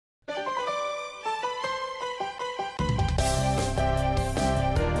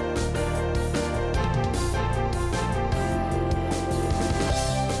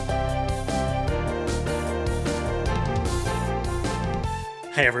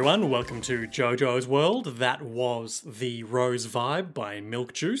Hey everyone, welcome to JoJo's World. That was The Rose Vibe by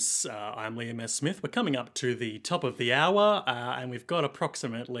Milk Juice. I'm Liam S. Smith. We're coming up to the top of the hour, and we've got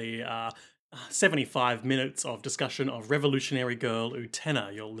approximately 75 minutes of discussion of Revolutionary Girl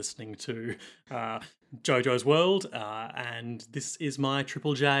Utena. You're listening to JoJo's World, and this is my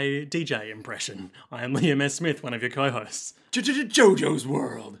Triple J DJ impression. I am Liam S. Smith, one of your co-hosts. JoJo's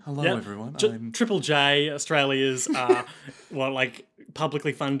World. Hello, Yep. everyone. Triple J, Australia's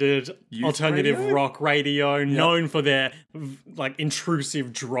publicly funded Youth alternative radio? rock radio, known for their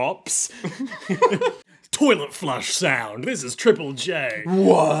intrusive drops. Toilet flush sound. This is Triple J.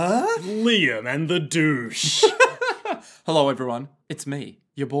 What? Liam and the douche. Hello, everyone. It's me,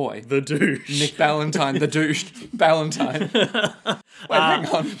 your boy, The douche. Nick Ballantyne, the douche. Ballantyne. Wait, hang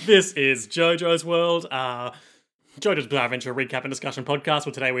on. This is JoJo's World. JoJo's Bizarre Adventure recap and discussion podcast.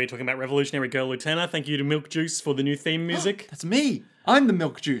 Well, today we're talking about Revolutionary Girl Utena. Thank you to Milk Juice for the new theme music. That's me. I'm the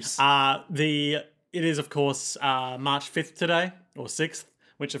milk juice. It is, of course, March 5th today, or 6th,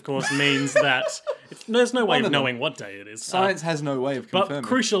 which, of course, means that there's no way of knowing what day it is. Science has no way of But confirming.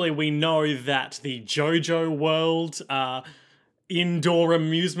 crucially, we know that the JoJo World indoor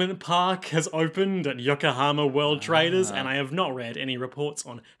amusement park has opened at Yokohama World Traders, and I have not read any reports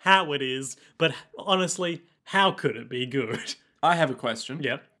on how it is, but honestly, how could it be good? I have a question.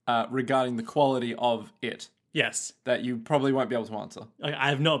 Yep. Regarding the quality of it Yes. that you probably won't be able to answer. I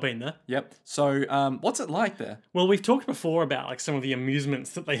have not been there. Yep. So, what's it like there? Well, we've talked before about some of the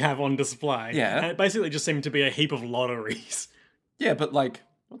amusements that they have on display. Yeah. And it basically just seemed to be a heap of lotteries. Yeah, but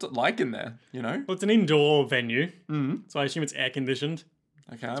what's it like in there? You know? Well, it's an indoor venue, so I assume it's air conditioned.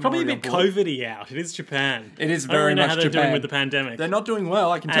 Okay. I'm Probably a already bit on board. COVID-y out. It is Japan. It is I don't very really know much how they're Japan. doing with the pandemic. They're not doing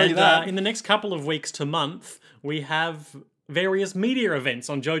well, I can tell and you that. in the next couple of weeks to month, we have various media events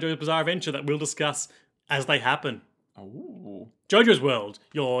on JoJo's Bizarre Adventure that we'll discuss as they happen. Ooh. JoJo's World,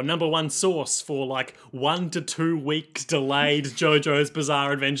 your number one source for 1 to 2 weeks delayed JoJo's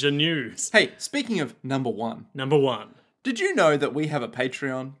Bizarre Adventure news. Hey, speaking of number one, Number one. did you know that we have a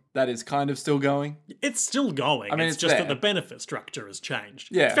Patreon that is kind of still going? It's still going. I mean, it's it's just there. that the benefit structure has changed.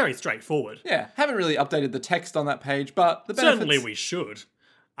 Yeah. It's very straightforward. Yeah, haven't really updated the text on that page, but the benefits... Certainly we should.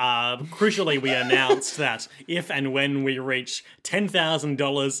 Crucially, we announced that if and when we reach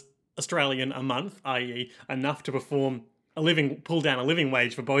 $10,000 Australian a month, i.e. enough to pull down a living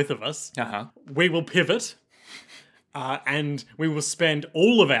wage for both of us, Uh-huh. we will pivot and we will spend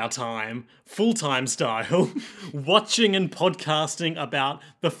all of our time, full-time style, watching and podcasting about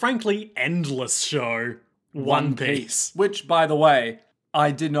the frankly endless show, One Piece. Which, by the way,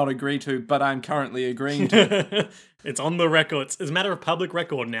 I did not agree to, but I'm currently agreeing to. It's on the records. It's a matter of public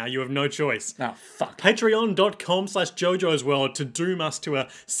record now. You have no choice. Oh, fuck. Patreon.com/JoJo's World to doom us to a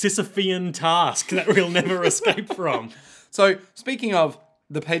Sisyphean task that we'll never escape from. So, speaking of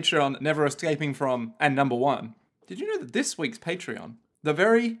the Patreon never escaping from, and number one, did you know that this week's Patreon, the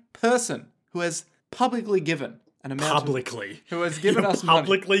very person who has publicly given an amount Publicly. who has given You're us money,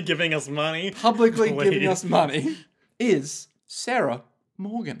 publicly giving us money. publicly Please. giving us money, is Sarah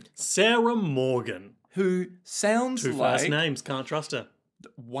Morgan, Sarah Morgan. who sounds Two like... first names. Can't trust her.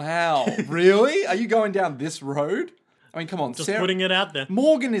 Wow, really? Are you going down this road? I mean, come on, Just Sarah... putting it out there.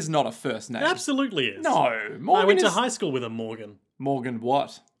 Morgan is not a first name. Absolutely is. No, Morgan I went to is... high school with a Morgan. Morgan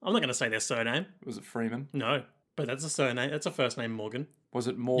what? I'm not going to say their surname. Was it Freeman? No. But that's a surname. That's a first name, Morgan. Was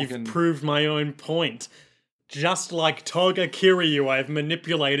it You've Morgan? proved my own point. Just like Toga Kiryu, I've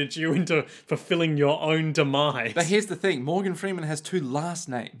manipulated you into fulfilling your own demise. But here's the thing, Morgan Freeman has two last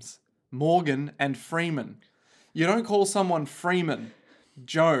names. Morgan and Freeman. You don't call someone Freeman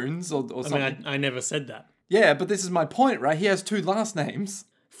Jones or I something. mean, I never said that. Yeah, but this is my point, right? He has two last names.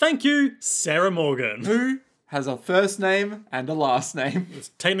 Thank you, Sarah Morgan. Who has a first name and a last name? It's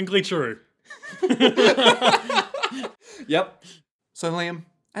technically true. Yep. So Liam,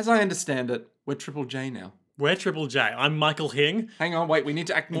 as I understand it, we're Triple J now. We're Triple J. I'm Michael Hing. Hang on, wait, we need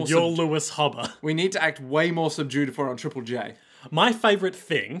to act more You're Lewis Hobber. We need to act way more subdued if we're on Triple J. My favourite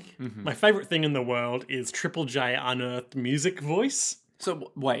thing, Mm-hmm. my favourite thing in the world is Triple J Unearthed Music Voice.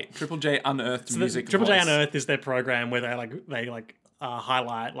 So wait, Triple J unearthed music. Triple J voice. Unearthed is their program where they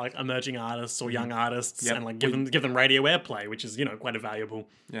highlight emerging artists or young artists Yep. and give them radio airplay, which is quite a valuable.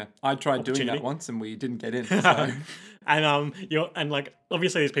 Yeah, I tried doing Opportunity. that once and we didn't get in. So. And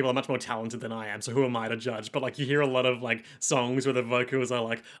obviously these people are much more talented than I am, so who am I to judge? But you hear a lot of songs where the vocals are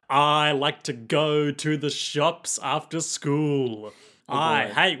like, I like to go to the shops after school. I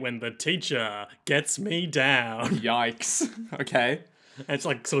boy. hate when the teacher gets me down. Yikes. Okay. And it's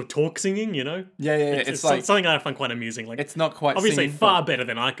sort of talk singing, Yeah. It's like something I find quite amusing. it's not quite obviously singing, far better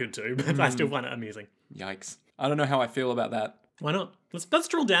than I could do, but I still find it amusing. but yikes. I don't know how I feel about that. Why not? Let's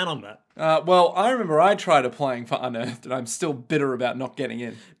drill down on that. Well, I remember I tried applying for Unearthed, and I'm still bitter about not getting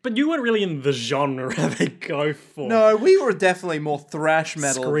in. But you weren't really in the genre they go for. No, we were definitely more thrash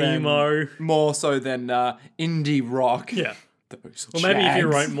metal. Screamo. More so than indie rock. Yeah. Those Or maybe if you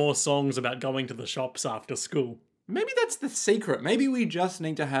jags. wrote more songs about going to the shops after school. Maybe that's the secret. Maybe we just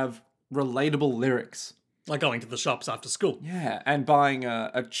need to have relatable lyrics. Like going to the shops after school. Yeah, and buying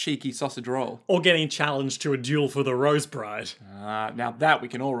a cheeky sausage roll. Or getting challenged to a duel for the Rose Bride. Now that we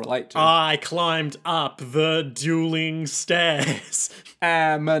can all relate to. I climbed up the dueling stairs.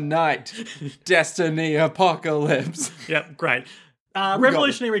 Ammonite. Destiny Apocalypse. Yep, great.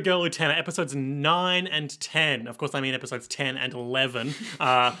 Revolutionary Girl Lieutenant, episodes 9 and 10. Of course, I mean episodes 10 and 11.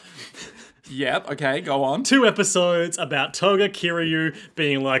 Yep, okay, go on. 2 episodes about Toga Kiryu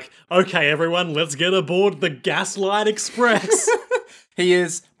being like, okay, everyone, let's get aboard the Gaslight Express. He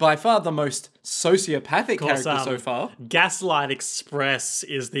is by far the most sociopathic course, character so far. Gaslight Express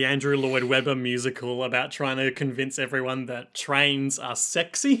is the Andrew Lloyd Webber musical about trying to convince everyone that trains are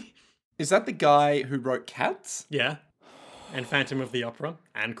sexy. Is that the guy who wrote Cats? Yeah. And Phantom of the Opera.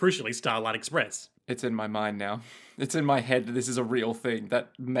 And crucially, Starlight Express. It's in my mind now. It's in my head that this is a real thing that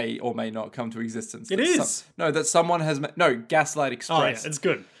may or may not come to existence. It That is. that someone has... No, Gaslight Oh, yeah, Express. it's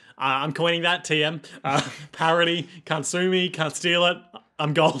good. I'm coining that, TM. Parody, can't sue me, can't steal it.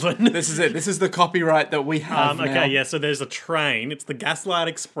 I'm golden. This is it. This is the copyright that we have now. Okay, yeah, so there's a train. It's the Gaslight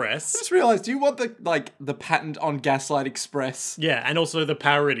Express. I just realised, do you want the patent on Gaslight Express? Yeah, and also the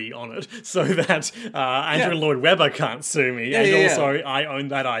parody on it, so that Andrew Lloyd Webber can't sue me, and yeah. also I own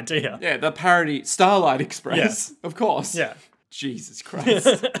that idea. Yeah, the parody Starlight Express. Of course. Yeah. Jesus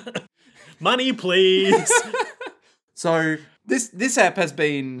Christ. Money, please. So this app has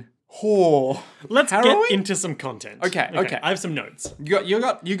been Let's harrowing? get into some content. Okay. I have some notes. You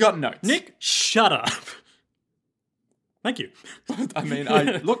got notes. Nick, shut up. Thank you. I mean,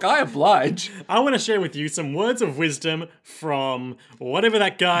 I oblige. I want to share with you some words of wisdom from whatever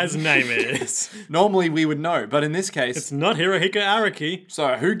that guy's name is. Normally we would know, but in this case, It's not Hirohiko Araki.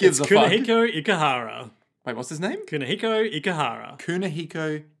 so who gives a fuck? Kunihiko Ikahara. Wait, what's his name? Kunihiko Ikahara.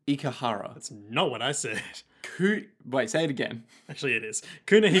 Kunihiko Ikahara. That's not what I said. Wait, say it again. Actually, it is.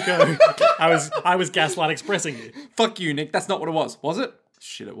 Kunihiko. I was gaslight expressing you. Fuck you, Nick. That's not what it was. Was it?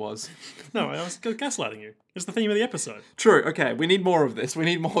 Shit, it was. No, I was gaslighting you. It's the theme of the episode. True. Okay, we need more of this. We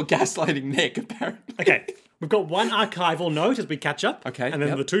need more gaslighting Nick, apparently. Okay, we've got one archival note as we catch up. Okay, And then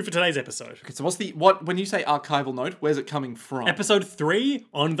yep. the 2 for today's episode. Okay, so when you say archival note, where's it coming from? Episode 3,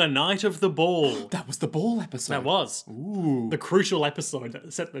 On the Night of the Ball. That was the ball episode. That was. Ooh. The crucial episode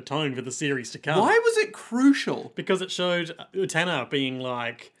that set the tone for the series to come. Why was it crucial? Because it showed Utena being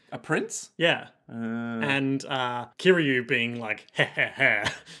like, A prince? yeah. And Kiryu being like, heh heh heh.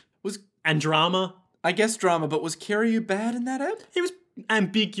 Was And drama. I guess drama, but was Kiryu bad in that ep? He was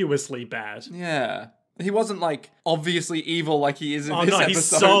ambiguously bad. Yeah. He wasn't like obviously evil like he is in Oh this no, episode. he's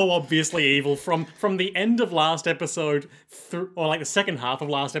so obviously evil from the end of last episode through, or like the second half of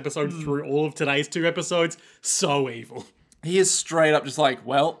last episode through all of today's 2 episodes. So evil. He is straight up just like,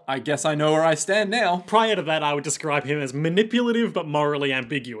 well, I guess I know where I stand now. Prior to that, I would describe him as manipulative but morally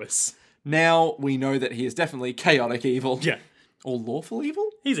ambiguous. Now we know that he is definitely chaotic evil. Yeah, Or lawful evil?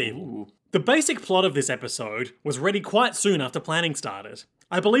 he's evil. Ooh. The basic plot of this episode was ready quite soon after planning started.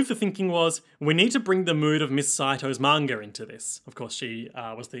 I believe the thinking was, we need to bring the mood of Miss Saito's manga into this. Of course, she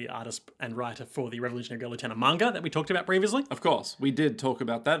was the artist and writer for the Revolutionary Girl Lieutenant manga that we talked about previously. Of course, we did talk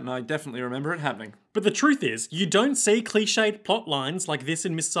about that, and I definitely remember it happening. But the truth is, you don't see cliched plot lines like this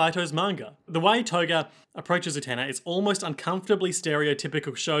in Miss Saito's manga. The way Toga approaches Utena is almost uncomfortably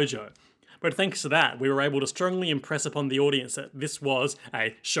stereotypical shoujo. But thanks to that, we were able to strongly impress upon the audience that this was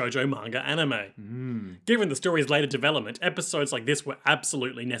a shoujo manga anime. Given the story's later development, episodes like this were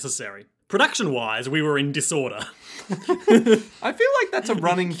absolutely necessary. Production-wise, we were in disorder. I feel like that's a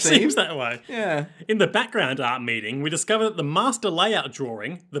running theme. Seems that way. Yeah. In the background art meeting, we discovered that the master layout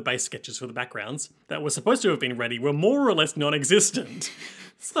drawing, the base sketches for the backgrounds, that were supposed to have been ready were more or less non-existent.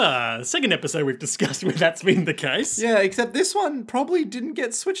 It's the second episode we've discussed where that's been the case. Yeah, except this one probably didn't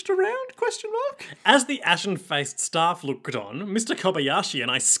get switched around, question mark? As the ashen-faced staff looked on, Mr. Kobayashi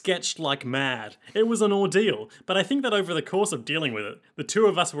and I sketched like mad. It was an ordeal, but I think that over the course of dealing with it, the 2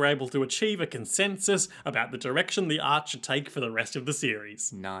 of us were able to achieve a consensus about the direction the art should take for the rest of the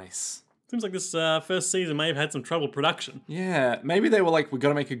series. Nice. Seems like this first season may have had some trouble production. Yeah, maybe they were like, we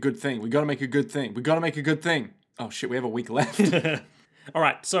gotta make a good thing, we gotta make a good thing, we gotta make a good thing. Oh shit, we have a week left.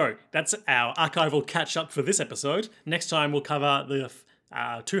 Alright, so that's our archival catch-up for this episode. Next time we'll cover the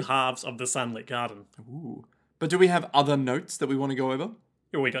 2 halves of the Sunlit Garden. Ooh. But do we have other notes that we want to go over?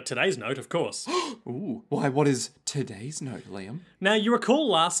 We got today's note, of course. Ooh. Why, what is today's note, Liam? Now, you recall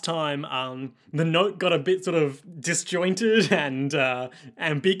last time the note got a bit sort of disjointed and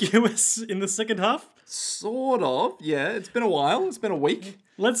ambiguous in the second half? Sort of, yeah. It's been a while. It's been a week.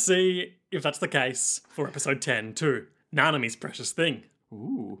 Let's see if that's the case for episode 10 too. Nanami's precious thing.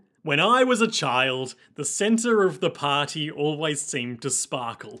 Ooh. When I was a child, the centre of the party always seemed to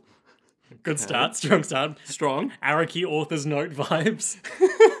sparkle. Good start, strong start. Strong. Araki author's note vibes.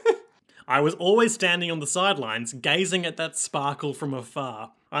 I was always standing on the sidelines, gazing at that sparkle from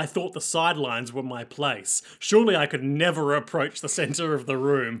afar. I thought the sidelines were my place. Surely I could never approach the centre of the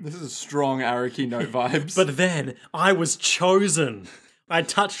room. This is strong Araki note vibes. But then, I was chosen. I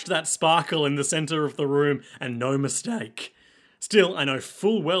touched that sparkle in the centre of the room, and no mistake. Still, I know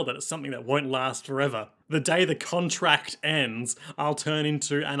full well that it's something that won't last forever. The day the contract ends, I'll turn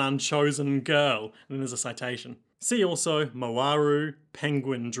into an unchosen girl. And then there's a citation. See also Mawaru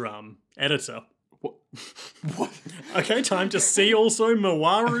Penguin Drum. Editor. What? Okay, time to see also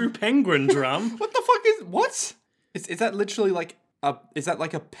Mawaru Penguin Drum. What the fuck is... What? Is that literally like a... Is that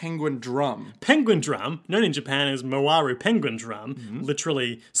like a penguin drum? Penguin Drum, known in Japan as Mawaru Penguin Drum,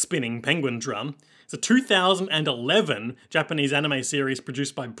 literally spinning penguin drum. It's a 2011 Japanese anime series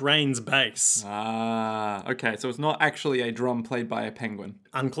produced by Brains Base. Ah, okay. So it's not actually a drum played by a penguin.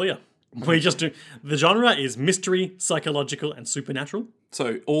 Unclear. We just do... The genre is mystery, psychological, and supernatural.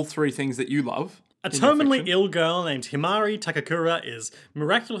 So all three things that you love. A terminally ill girl named Himari Takakura is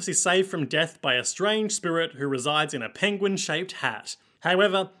miraculously saved from death by a strange spirit who resides in a penguin-shaped hat.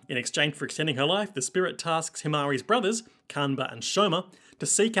 However, in exchange for extending her life, the spirit tasks Himari's brothers, Kanba and Shoma, to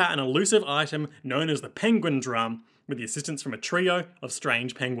seek out an elusive item known as the Penguin Drum with the assistance from a trio of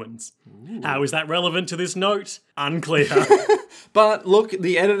strange penguins. Ooh. How is that relevant to this note? Unclear. But look,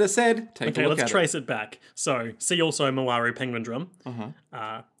 the editor said, take a look at it. Okay, let's trace it back. So, see also Mawaru Penguin Drum.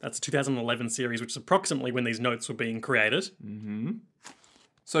 That's a 2011 series, which is approximately when these notes were being created.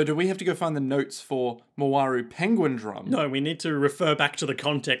 So do we have to go find the notes for Mawaru Penguin Drum? No, we need to refer back to the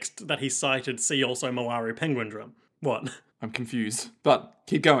context that he cited, see also Mawaru Penguin Drum. What? I'm confused, but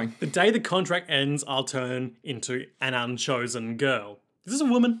keep going. The day the contract ends, I'll turn into an unchosen girl. Is this a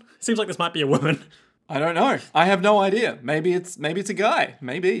woman? Seems like this might be a woman. I don't know. I have no idea. Maybe it's a guy.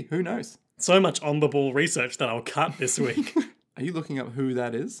 Maybe. Who knows? So much on-the-ball research that I'll cut this week. Are you looking up who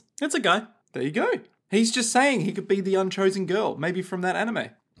that is? It's a guy. There you go. He's just saying he could be the unchosen girl, maybe from that anime.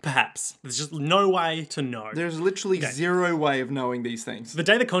 Perhaps. There's just no way to know. There's literally zero way of knowing these things. The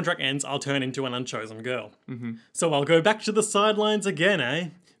day the contract ends, I'll turn into an unchosen girl. So I'll go back to the sidelines again, eh?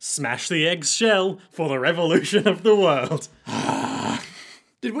 Smash the egg's shell for the revolution of the world.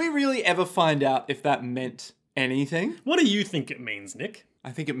 Did we really ever find out if that meant anything? What do you think it means, Nick? I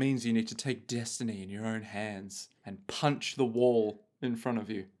think it means you need to take destiny in your own hands and punch the wall in front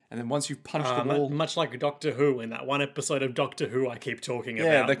of you. And then once you've punched the wall... Much like Doctor Who in that one episode of Doctor Who I keep talking about.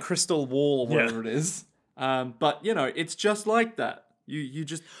 Yeah, the crystal wall or whatever it is. But, you know, it's just like that. You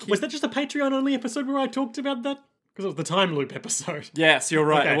just... Was that just a Patreon-only episode where I talked about that? Because it was the time loop episode. Yes, you're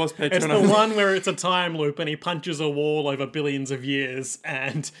right. Okay. It was Patreon. It's the one where it's a time loop and he punches a wall over billions of years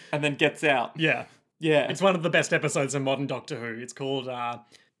and then gets out. Yeah. Yeah. It's one of the best episodes of modern Doctor Who. It's called Are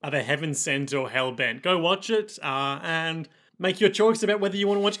They Heaven Sent or Hell Bent? Go watch it and make your choice about whether you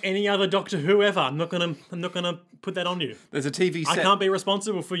want to watch any other Doctor Who ever. I'm not gonna put that on you. There's a TV set. I can't be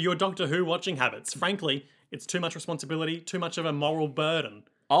responsible for your Doctor Who watching habits. Frankly, it's too much responsibility, too much of a moral burden.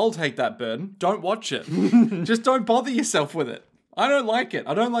 I'll take that burden. Don't watch it. Just don't bother yourself with it. I don't like it.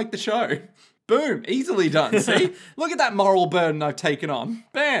 I don't like the show. Boom. Easily done. See? Look at that moral burden I've taken on.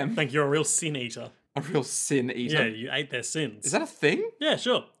 Bam. Think you're a real sin eater. A real sin eater? Yeah, you ate their sins. Is that a thing? Yeah,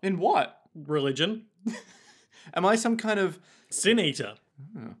 sure. In what? Religion. Am I some kind of... sin eater.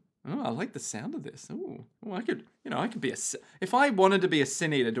 Oh, I like the sound of this. Oh, I could be a... If I wanted to be a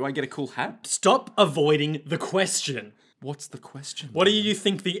sin eater, do I get a cool hat? Stop avoiding the question. What's the question? What do you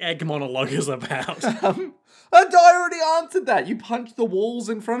think the egg monologue is about? I already answered that. You punch the walls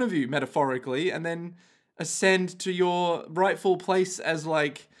in front of you, metaphorically, and then ascend to your rightful place as,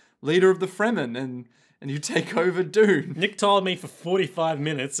 like, leader of the Fremen, and you take over Dune. Nick told me for 45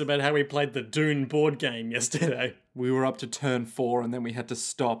 minutes about how we played the Dune board game yesterday. We were up to turn 4, and then we had to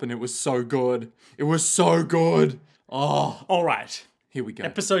stop, and it was so good. It was so good. Oh. All right. Here we go.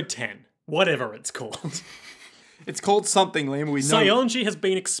 Episode 10. Whatever it's called. It's called something, Liam. We know. Saionji has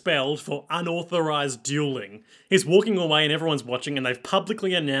been expelled for unauthorized dueling. He's walking away and everyone's watching, and they've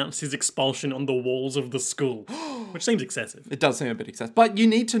publicly announced his expulsion on the walls of the school, which seems excessive. It does seem a bit excessive. But you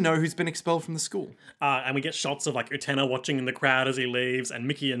need to know who's been expelled from the school. And we get shots of like Utena watching in the crowd as he leaves, and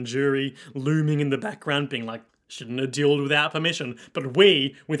Mickey and Juri looming in the background being like, shouldn't have dueled without permission. But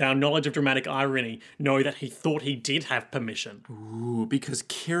we, with our knowledge of dramatic irony, know that he thought he did have permission. Ooh, because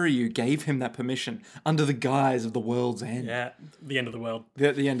Kiryu gave him that permission under the guise of the world's end. Yeah, the end of the world. The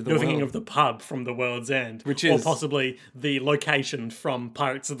end of the You're world. thinking of the pub from The World's End. Which Or is- possibly the location from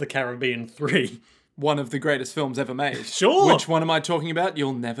Pirates of the Caribbean 3. One of the greatest films ever made. Sure. Which one am I talking about?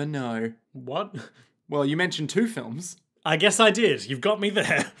 You'll never know. What? Well, you mentioned 2 films. I guess I did. You've got me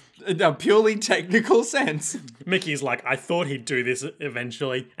there. In a purely technical sense. Mickey's like, I thought he'd do this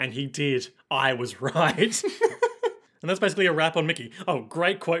eventually, and he did. I was right. And that's basically a wrap on Mickey. Oh,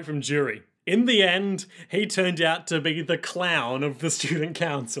 great quote from Jury. In the end, he turned out to be the clown of the student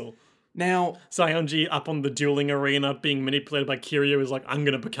council. Now, Saionji up on the dueling arena being manipulated by Kiryu is like, I'm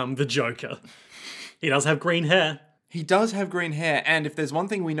gonna become the Joker. He does have green hair. he does have green hair, and if there's one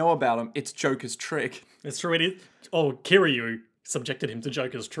thing we know about him, it's Joker's trick. It's true, it is. Oh, Kiryu subjected him to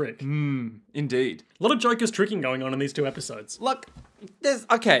Joker's trick. Indeed. A lot of Joker's tricking going on in these 2 episodes. Look, there's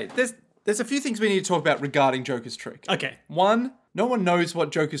a few things we need to talk about regarding Joker's trick. Okay, One, no one knows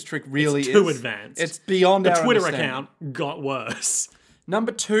what Joker's trick really too is. advanced. It's beyond the our Twitter understanding. account got worse.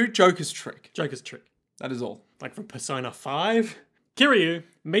 Number 2, Joker's trick. Joker's trick. That is all. Like from Persona 5. Kiryu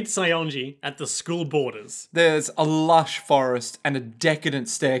meets Saionji at the school borders. There's a lush forest and a decadent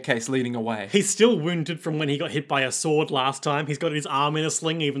staircase leading away. He's still wounded from when he got hit by a sword last time. He's got his arm in a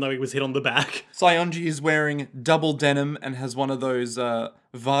sling even though he was hit on the back. Saionji is wearing double denim and has one of those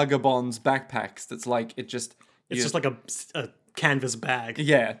vagabonds backpacks that's like, It's just like a canvas bag.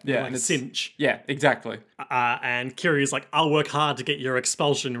 Yeah, Like and it's cinch. Yeah, exactly. And Kiryu's like, I'll work hard to get your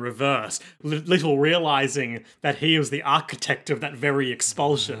expulsion reversed. Little realizing that he was the architect of that very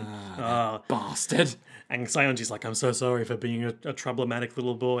expulsion. Bastard. And Saionji's like, I'm so sorry for being a problematic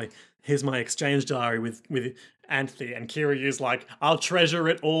little boy. Here's my exchange diary with Anthe. And Kiryu's like, I'll treasure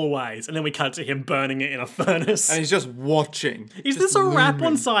it always. And then we cut to him burning it in a furnace. And he's just watching. Is this a wrap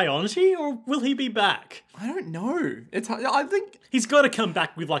on Saionji, or will he be back? I don't know. I think He's got to come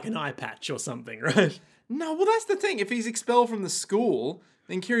back with like an eye patch or something, right? no. Well, that's the thing. If he's expelled from the school,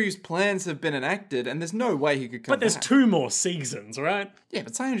 then Kiryu's plans have been enacted, and there's no way he could come But there's back. 2 more seasons, right? Yeah,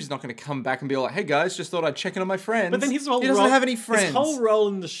 but Saionji's not going to come back and be like, "Hey guys, just thought I'd check in on my friends." But then his whole he doesn't role, have any friends. His whole role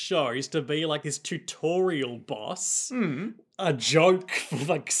in the show is to be like this tutorial boss, a joke for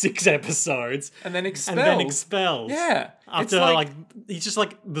like 6 episodes, and then expelled. and then expelled. Yeah, After it's like he's just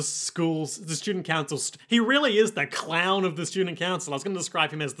like the student council. He really is the clown of the student council. I was going to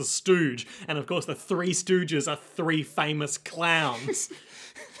describe him as the stooge, and of course the 3 stooges are 3 famous clowns.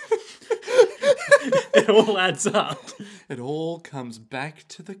 It all adds up. It all comes back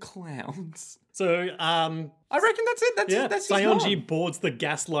to the clowns. So, I reckon that's it. yeah, That's he's Saionji gone. boards the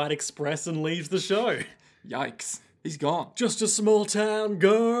Gaslight Express and leaves the show. Yikes, he's gone. Just a small town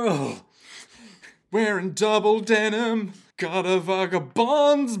girl. Wearing double denim, got a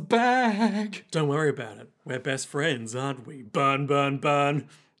vagabond's bag. Don't worry about it. We're best friends, aren't we? Burn, burn, burn.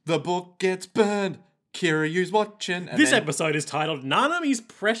 The book gets burned. Kiryu's watching. And This then, episode is titled Nanami's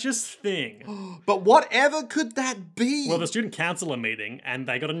Precious Thing. But whatever could that be? Well, the student council are meeting and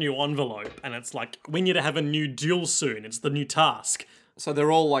they got a new envelope and it's like, we need to have a new duel soon. It's the new task. So they're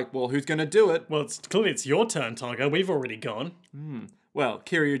all like, well, who's going to do it? Well, clearly it's your turn, Tiger. We've already gone. Well,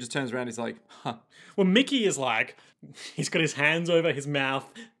 Kiryu just turns around. He's like, huh. Well, Mickey is like, he's got his hands over his mouth,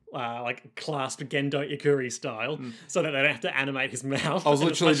 like clasped Gendo Ikuri style, so that they don't have to animate his mouth. I was and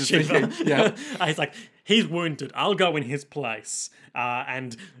it's literally like just shiver. thinking, yeah. He's like, he's wounded. I'll go in his place.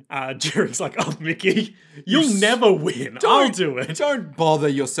 And Jerry's like, oh, Mickey, you'll never win. I'll do it. Don't bother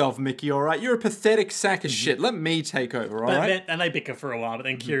yourself, Mickey, all right? You're a pathetic sack of shit. Let me take over, all But right? then, and they bicker for a while, but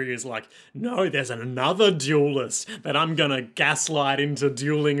then Kiryu's like, no, there's another duelist that I'm gonna gaslight into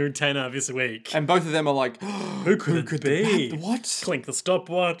dueling Utena this week. And both of them are like, Who could it be? what? Clink the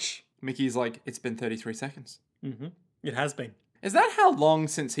stopwatch. Mickey's like, it's been 33 seconds. It has been. Is that how long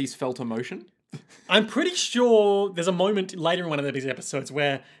since he's felt emotion? I'm pretty sure there's a moment later in one of these episodes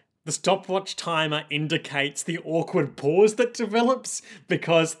where the stopwatch timer indicates the awkward pause that develops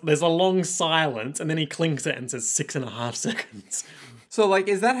because there's a long silence and then he clinks it and says 6.5 seconds. So, like,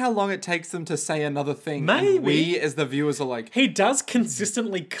 is that how long it takes them to say another thing? Maybe. And we, as the viewers, are like, He does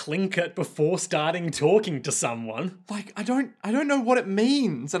consistently clink it before starting talking to someone. I don't know what it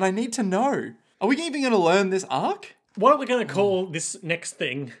means, and I need to know. Are we even going to learn this arc? What we're going to call this next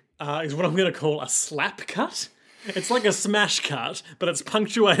thing is what I'm going to call a slap cut. It's like a smash cut, but it's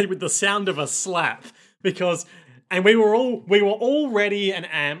punctuated with the sound of a slap because, and we were all ready and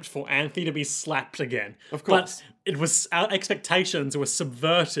amped for Anthe to be slapped again. Of course. But it was, our expectations were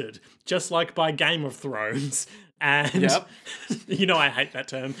subverted, just like by Game of Thrones. And Yep. you know I hate that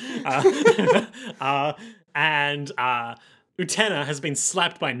term. and Utena has been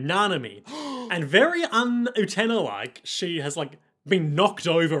slapped by Nanami. And very un-Utena-like, she has like been knocked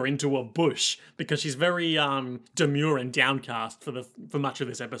over into a bush because she's very demure and downcast for much of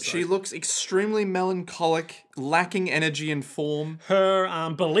this episode. She looks extremely melancholic, lacking energy and form.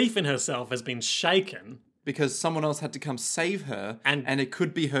 Her belief in herself has been shaken. Because someone else had to come save her, and it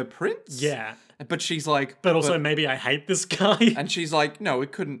could be her prince. Yeah. But she's like... But also maybe I hate this guy. And she's like, no,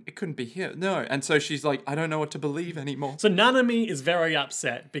 it couldn't be him. No. And so she's like, I don't know what to believe anymore. So Nanami is very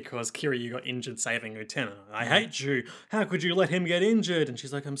upset because Kiryu got injured saving Utena. I hate you. How could you let him get injured? And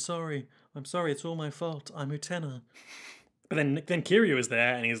she's like, I'm sorry. It's all my fault. I'm Utena. But then Kiryu is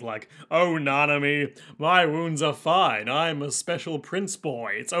there and he's like, oh, Nanami, my wounds are fine. I'm a special prince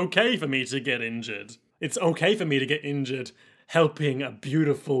boy. It's okay for me to get injured. It's okay for me to get injured helping a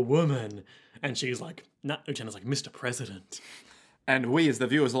beautiful woman. And she's like, Utena's like, Mr. President. And we as the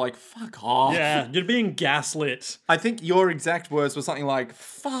viewers are like, fuck off. Yeah, you're being gaslit. I think your exact words were something like,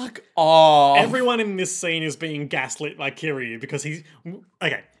 fuck off. Everyone in this scene is being gaslit by Kiryu because he's...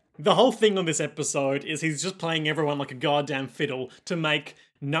 Okay, the whole thing on this episode is he's just playing everyone like a goddamn fiddle to make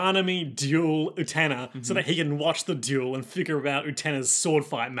Nanami duel Utena so that he can watch the duel and figure out Utena's sword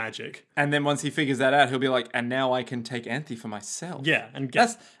fight magic. And then once he figures that out, he'll be like, and now I can take Anthe for myself. Yeah, and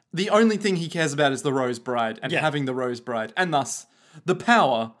That's the only thing he cares about is the Rose Bride and having the Rose Bride. And thus, the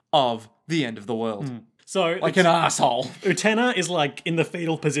power of the end of the world. so Like an asshole. Utena is like in the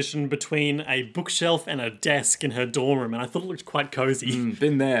fetal position between a bookshelf and a desk in her dorm room, and I thought it looked quite cozy.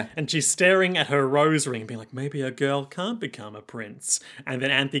 Been there. And she's staring at her rose ring, being like, maybe a girl can't become a prince. And then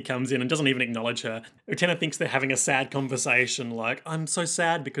Anthe comes in and doesn't even acknowledge her. Utena thinks they're having a sad conversation, like, I'm so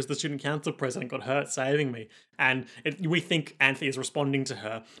sad because the student council president got hurt saving me. And we think Anthe is responding to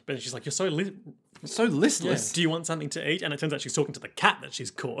her, but she's like, you're so So listless. do you want something to eat? And it turns out she's talking to the cat that she's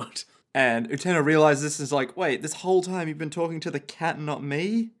caught. And Utena realizes this is like, wait, this whole time you've been talking to the cat, not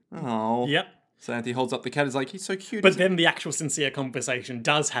me? Oh. Yep. So Anthe holds up the cat, is like, he's so cute. But then the actual sincere conversation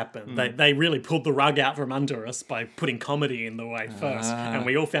does happen. They really pulled the rug out from under us by putting comedy in the way first. And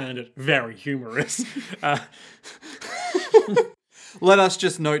we all found it very humorous. Let us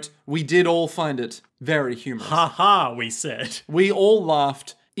just note, we did all find it very humorous. Ha ha, we said. We all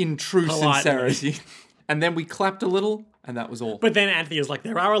laughed in true Politely. sincerity. And then we clapped a little, and that was all. But then Anthe is like,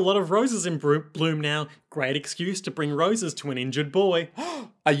 there are a lot of roses in bloom now. Great excuse to bring roses to an injured boy.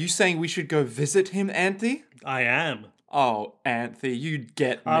 Are you saying we should go visit him, Anthe? I am. Oh, Anthe, you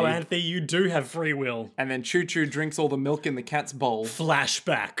get me. Oh, Anthe, you do have free will. And then Choo Choo drinks all the milk in the cat's bowl.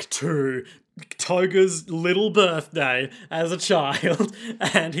 Flashback to Toga's little birthday as a child,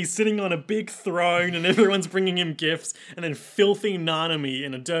 and he's sitting on a big throne and everyone's bringing him gifts, and then filthy Nanami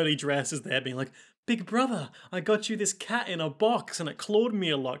in a dirty dress is there being like, Big brother, I got you this cat in a box and it clawed me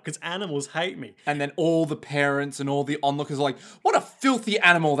a lot because animals hate me. And then all the parents and all the onlookers are like, what a filthy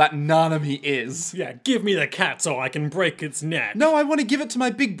animal that Nanami is. Yeah, give me the cat so I can break its neck. No, I want to give it to my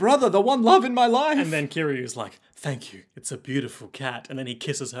big brother, the one love in my life. And then Kiryu's like, thank you, it's a beautiful cat. And then he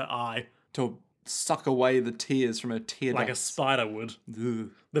kisses her eye. To suck away the tears from her tear Like a ducts. spider would. Ugh.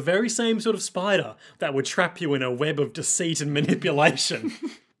 The very same sort of spider that would trap you in a web of deceit and manipulation.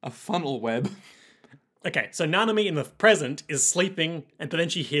 A funnel web. Okay, so Nanami in the present is sleeping, but then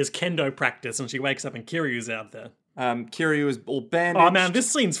she hears kendo practice and she wakes up and Kiryu's out there. Kiryu is all bandaged. Oh man,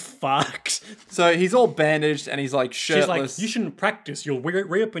 this scene's fucked. So he's all bandaged and he's like She's like, shirtless. you shouldn't practice, you'll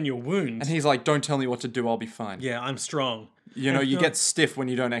reopen your wound. And he's like, don't tell me what to do, I'll be fine. Yeah, I'm strong. You know, you get stiff when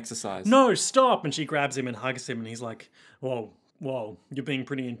you don't exercise. No, stop! And she grabs him and hugs him and he's like, whoa, you're being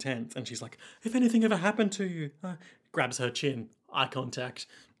pretty intense. And she's like, if anything ever happened to you, grabs her chin, eye contact.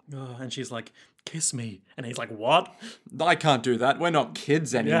 And she's like, kiss me. And he's like, what? I can't do that. We're not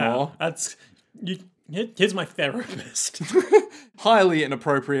kids anymore. Yeah, here's my therapist. Highly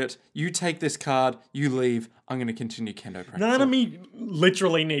inappropriate. You take this card, you leave. I'm going to continue kendo practice. Nanami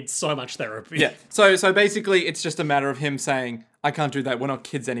literally needs so much therapy. Yeah. So basically, it's just a matter of him saying, I can't do that. We're not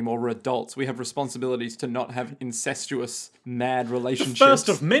kids anymore. We're adults. We have responsibilities to not have incestuous, mad relationships. First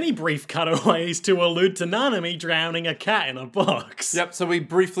of many brief cutaways to allude to Nanami drowning a cat in a box. Yep, so we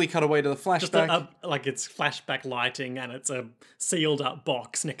briefly cut away to the flashback. Just like it's flashback lighting and it's a sealed up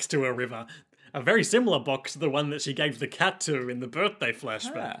box next to a river. A very similar box to the one that she gave the cat to in the birthday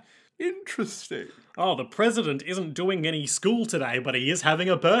flashback. Interesting. Oh, the president isn't doing any school today, but he is having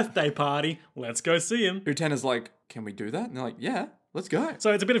a birthday party. Let's go see him. Utena's like, can we do that? And they're like, yeah, let's go.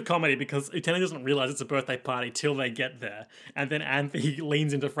 So it's a bit of comedy because Utena doesn't realize it's a birthday party till they get there. And then Anthe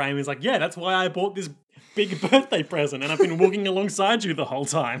leans into frame and is like, yeah, that's why I bought this big birthday present and I've been walking alongside you the whole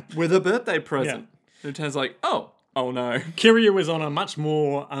time. With a birthday present. Utena's like, oh no. Kiryu is on a much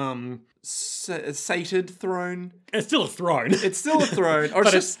more sated throne. It's still a throne. It's still a throne. Or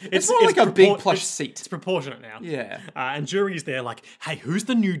But it's more like a big plush seat. It's proportionate now. Yeah. And Jury's there like, hey, who's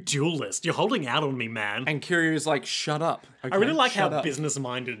the new duelist? You're holding out on me, man. And Kiryu's like, shut up. Okay, I really like how shut up.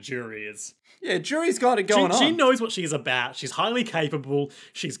 business-minded Jury is. Yeah, Jury's got it going on. She knows what she's about. She's highly capable.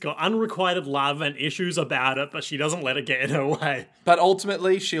 She's got unrequited love and issues about it, but she doesn't let it get in her way. But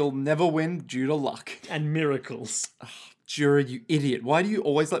ultimately, she'll never win due to luck. And miracles. Jury, you idiot. Why do you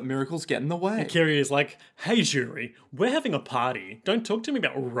always let miracles get in the way? Kiri is like, hey, Jury, we're having a party. Don't talk to me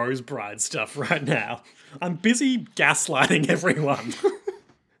about Rose Bride stuff right now. I'm busy gaslighting everyone.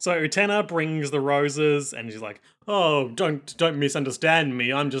 So Utena brings the roses, and she's like, oh, don't misunderstand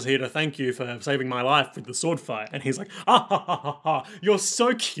me. I'm just here to thank you for saving my life with the sword fight. And he's like, ha ha ha ha ha, you're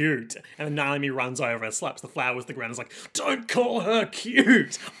so cute. And then Nanami runs over and slaps the flowers to the ground and is like, don't call her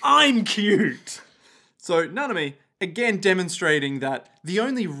cute. I'm cute. So Nanami, again demonstrating that the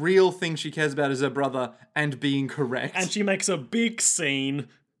only real thing she cares about is her brother and being correct. And she makes a big scene.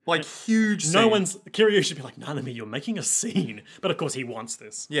 Like, huge scene. No one's... Kiryu should be like, Nanami, you're making a scene. But of course he wants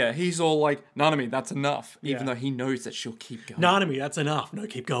this. Yeah, he's all like, Nanami, that's enough. Even though he knows that she'll keep going. Nanami, that's enough. No,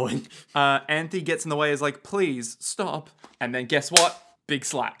 keep going. Anthy gets in the way, is like, please, stop. And then guess what? Big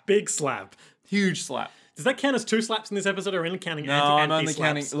slap. Big slap. Huge slap. Does that count as 2 slaps in this episode, or only counting No, Anthy I'm only slaps?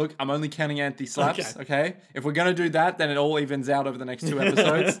 counting. Look, I'm only counting Anthy slaps. Okay. If we're gonna do that, then it all evens out over the next 2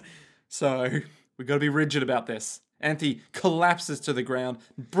 episodes. So we've got to be rigid about this. Anthy collapses to the ground.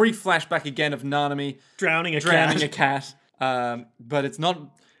 Brief flashback again of Nanami Drowning a cat. But it's not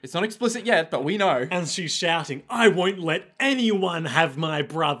explicit yet, but we know. And she's shouting, I won't let anyone have my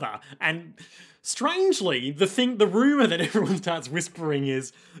brother. And strangely, the rumor that everyone starts whispering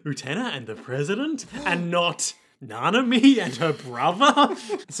is Utena and the president, and not Nanami and her brother.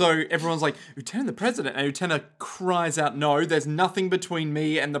 So everyone's like, Utena and the president, and Utena cries out, no, there's nothing between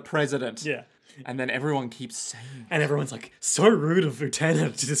me and the president. Yeah. And then everyone keeps saying, And everyone's like, so rude of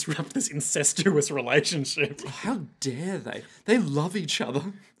Utena to disrupt this incestuous relationship. how dare they? They love each other.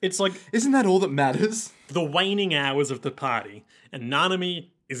 It's like Isn't that all that matters? the waning hours of the party, and Nanami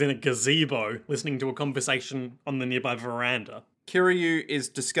is in a gazebo listening to a conversation on the nearby veranda. Kiryu is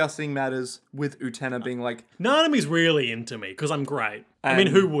discussing matters with Utena being like, Nanami's really into me, because I'm great. I mean,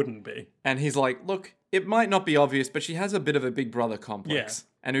 who wouldn't be? and he's like, look, it might not be obvious, but she has a bit of a big brother complex.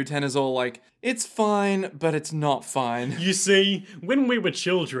 And Utena's all like, it's fine, but it's not fine. You see, when we were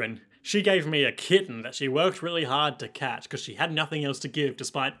children, she gave me a kitten that she worked really hard to catch because she had nothing else to give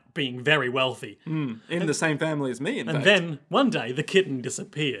despite being very wealthy. In the same family as me, in And fact. then, one day, the kitten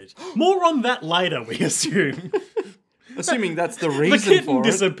disappeared. More on that later, we assume. Assuming that's the The reason kitten for it.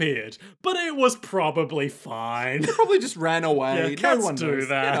 disappeared, but it was probably fine. Probably just ran away. Yeah, cats no one do knows.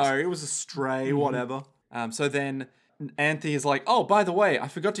 that. You know, it was a stray, whatever. So then Anthy is like, oh, by the way, I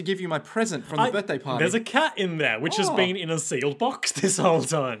forgot to give you my present from the birthday party. There's a cat in there, which has Oh. been in a sealed box this whole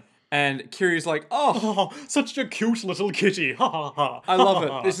time. And Kiryu's like, oh, Oh, such a cute little kitty. Ha ha ha. I love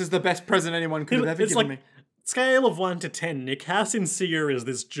it. This is the best present anyone could have ever It's given like, me. scale of 1 to 10, Nick, how sincere is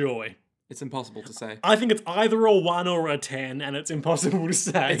this joy? It's impossible to say. I think it's either a 1 or a 10, and it's impossible to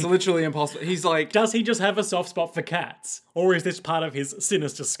say. It's literally impossible. He's like, Does he just have a soft spot for cats? Or is this part of his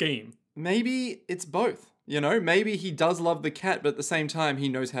sinister scheme? maybe it's both. You know, maybe he does love the cat, but at the same time, he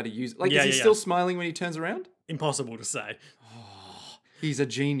knows how to use it. Like, Yeah, is he yeah, still yeah. smiling when he turns around? Impossible to say. He's a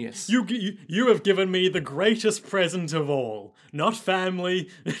genius. You have given me the greatest present of all. Not family,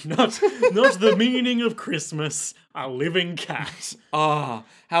 not the meaning of Christmas, a living cat. Ah,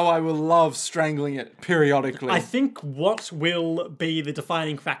 how I will love strangling it periodically. I think what will be the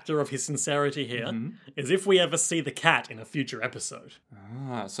defining factor of his sincerity here Mm-hmm. is if we ever see the cat in a future episode.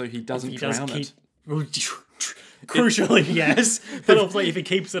 So he doesn't He does drown keep. it. Crucially, yes. But also, if he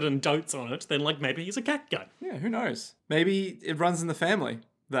keeps it and dotes on it, then like maybe he's a cat guy. Yeah, who knows? Maybe it runs in the family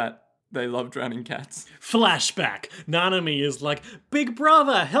that they love drowning cats. Flashback. Nanami is like, Big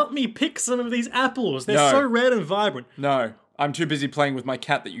brother, help me pick some of these apples. They're No. so red and vibrant. No, I'm too busy playing with my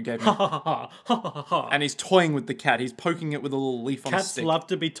cat that you gave me. Ha ha ha ha ha ha. And he's toying with the cat. He's poking it with a little leaf on a Cats stick. love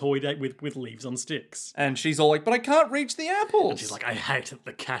to be toyed at with leaves on sticks. And she's all like, but I can't reach the apples. She's like, I hate that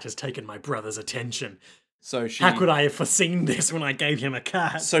the cat has taken my brother's attention. so she How could I have foreseen this when I gave him a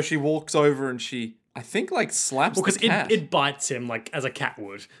cat? So she walks over and she, I think, like slaps Because the cat. it bites him like as a cat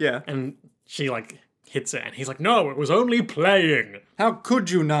would. Yeah. And she like hits it and he's like, no, it was only playing. How could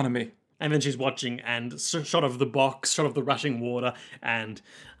you, Nanami? And then she's watching and shot of the box, shot of the rushing water, and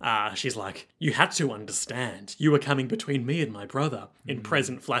she's like, you had to understand. You were coming between me and my brother, in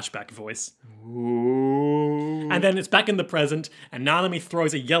present flashback voice. Ooh. And then it's back in the present, and Nanami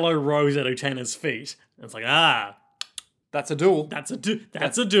throws a yellow rose at Utena's feet. And it's like, That's a duel. That's a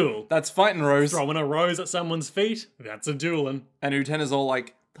duel. That's fighting Rose. Throwing a rose at someone's feet, that's a dueling. And Utena's all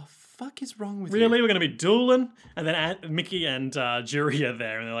like, the fuck is wrong with you? Really? We're going to be dueling? And then Mickey and Jury are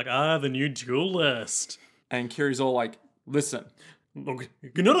there, and they're like, the new duelist. And Kiri's all like, listen. Look,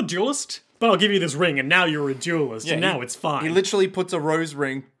 you're not a duelist, but I'll give you this ring, and now you're a duelist, and now it's fine. He literally puts a rose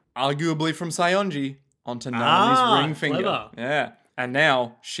ring, arguably from Saionji, onto Nanami's ring finger. Clever. Yeah. And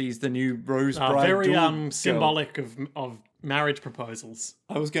now she's the new Rose Bride very duel girl. symbolic of marriage proposals.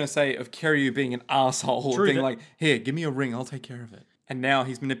 I was going to say of Kiryu being an asshole, being like, here, give me a ring, I'll take care of it. And now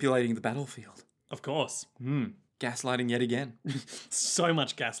he's manipulating the battlefield. Of course. Gaslighting yet again. So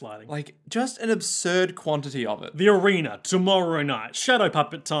much gaslighting. Like, just an absurd quantity of it. The arena, tomorrow night, shadow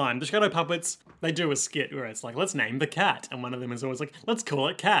puppet time. The shadow puppets, they do a skit where it's like, let's name the cat. And one of them is always like, let's call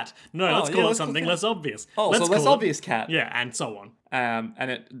it cat. No, let's call it something less obvious. Oh, so less obvious cat. Yeah, and so on.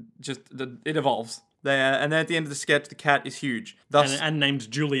 And it just, it evolves. And then at the end of the sketch, the cat is huge. Thus, and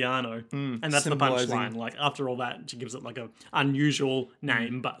named Giuliano. And that's the symbolizing- punchline. Like, after all that, she gives it like a unusual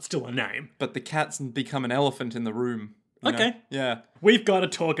name, but still a name. but the cat's become an elephant in the room. you know? Okay. Yeah. We've got to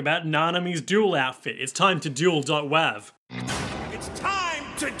talk about Nanami's duel outfit. It's time to duel.wav. It's time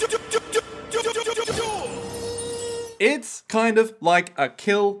to duel! It's kind of like a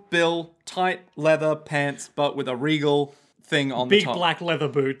Kill Bill tight leather pants, but with a regal thing on the Big top. black leather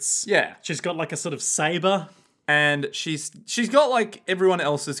boots. Yeah. She's got like a sort of saber. And she's got like everyone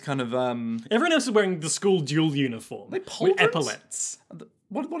else's kind of Everyone else is wearing the school duel uniform. With pauldrons? epaulets.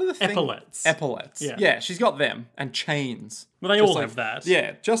 what are the things? Epaulets. Epaulets. Yeah. Yeah, she's got them and chains. Well, they Just all like- have that.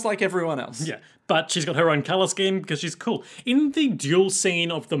 Yeah, just like everyone else. Yeah. But she's got her own colour scheme because she's cool. In the duel scene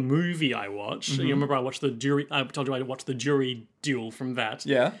of the movie I watched, you remember I watched the jury, I told you I watched the jury duel from that.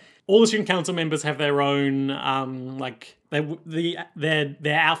 Yeah. All the student council members have their own,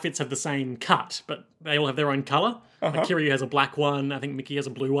 their outfits have the same cut, but they all have their own colour. Like Kiryu has a black one, I think Mickey has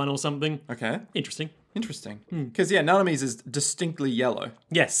a blue one or something. Okay. Interesting. Interesting. Because Nanami's is distinctly yellow.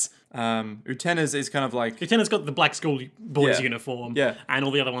 Yes. Utena's is kind of like Lieutenant's got the black school boys Yeah. uniform. Yeah. And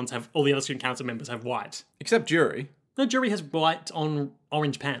all the other student council members have white. except Jury. No, Jury has white on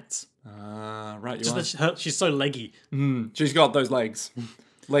orange pants. Right, you Just are. that she's so leggy. She's got those legs.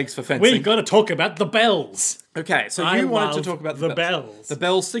 Legs for fencing. We got to talk about the bells. Okay, so I you wanted to love talk about the bells. The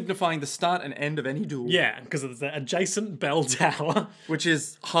bells signifying the start and end of any duel. Yeah, because it's the adjacent bell tower. Which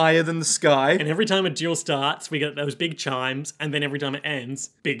is higher than the sky. And every time a duel starts, we get those big chimes, and then every time it ends,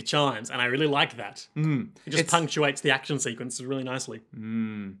 big chimes. And I really like that. It just punctuates the action sequences really nicely.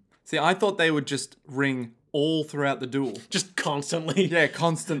 See, I thought they would just ring all throughout the duel. Just constantly. Yeah,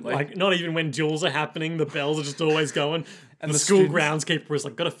 constantly. Like, not even when duels are happening, the bells are just always going. And the school students- groundskeeper is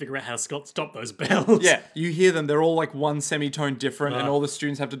like, gotta figure out how to stop those bells. Yeah, you hear them. They're all like one semitone different, and all the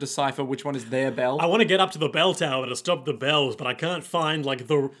students have to decipher which one is their bell. I want to get up to the bell tower to stop the bells, but I can't find like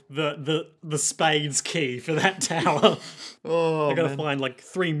the spades key for that tower. I gotta find like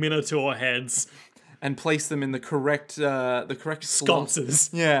 3 Minotaur heads, And place them in the correct slot. sconces.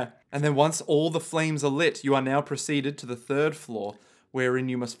 Yeah. And then once all the flames are lit, you are now proceeded to the third floor, wherein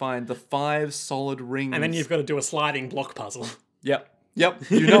you must find the 5 solid rings. And then you've got to do a sliding block puzzle. Yep,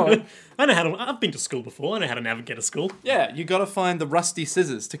 you know it. I know how to. I've been to school before. I know how to navigate a school. Yeah, you got to find the rusty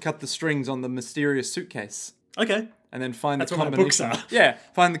scissors to cut the strings on the mysterious suitcase. Okay. And then find That's the what my books combinations. are. Yeah,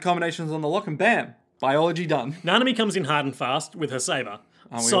 find the combinations on the lock and bam, biology done. Nanami comes in hard and fast with her saber.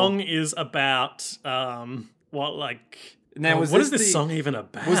 Song is about what like. Now, was what this is this the- song even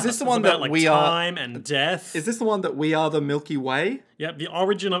about? was this the It's one about, that like we are- time and death? Is this the one that we are the Milky Way? Yep, the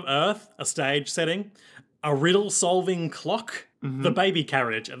origin of Earth, a stage setting, a riddle-solving clock, the baby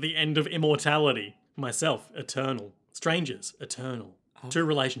carriage at the end of immortality, myself, eternal, strangers, eternal, 2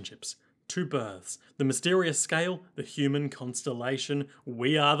 relationships, 2 births, the mysterious scale, the human constellation,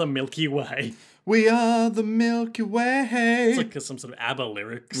 we are the Milky Way. We are the Milky Way. It's like some sort of ABBA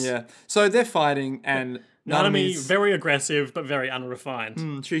lyrics. Yeah. So they're fighting, and Nanami, Nanami's- very aggressive, but very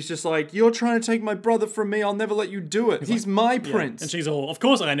unrefined. she's just like, you're trying to take my brother from me. I'll never let you do it. He's my prince. And she's all, of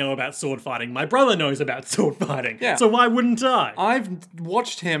course I know about sword fighting. My brother knows about sword fighting. Yeah. So why wouldn't I? I've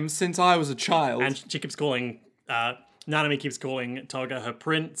watched him since I was a child. And she keeps calling, Nanami keeps calling Toga her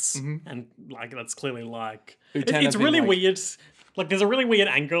prince, and like that's clearly like Utena it's being really like- weird. Like there's a really weird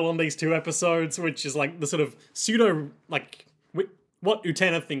angle on these 2 episodes, which is like the sort of pseudo like what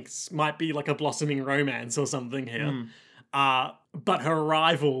Utena thinks might be like a blossoming romance or something here, but her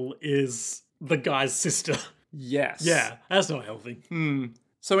rival is the guy's sister. Yes. Yeah, that's not healthy.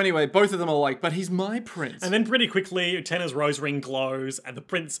 So anyway, both of them are like, but he's my prince. And then pretty quickly, Utena's rose ring glows, and the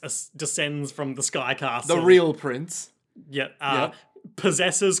prince descends from the sky castle. the real prince. Yeah, Yep.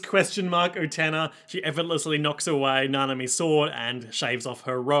 possesses Utena. She effortlessly knocks away Nanami's sword and shaves off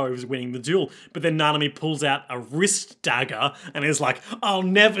her robes, winning the duel. But then Nanami pulls out a wrist dagger and is like, I'll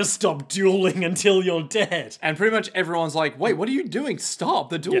never stop dueling until you're dead. And pretty much everyone's like, wait, what are you doing? Stop,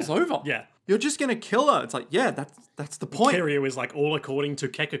 the duel's over. Yeah. You're just gonna kill her. It's like, yeah, that's the point. Kiryu is like all according to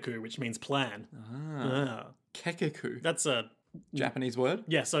Kekaku, which means plan. Kekeku. That's a Japanese word?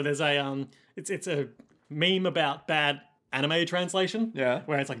 yeah. So there's a it's a meme about bad anime translation. Yeah.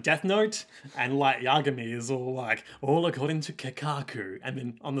 Where it's like Death Note and Light Yagami is all like all according to Kekaku, and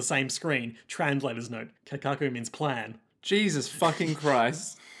then on the same screen, translator's note, Kekaku means plan. Jesus fucking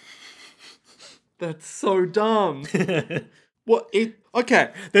Christ. That's so dumb.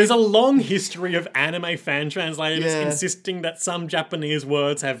 Okay. There's a long history of anime fan translators Yeah. insisting that some Japanese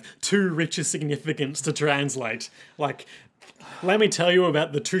words have too rich a significance to translate. Like, let me tell you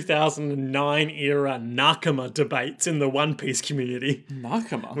about the 2009 era Nakama debates in the One Piece community,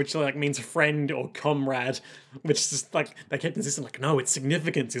 Nakama. which like means friend or comrade, which is just like they kept insisting like, no, its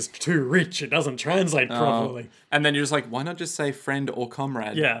significance is too rich, it doesn't translate properly. And then you're just like, why not just say friend or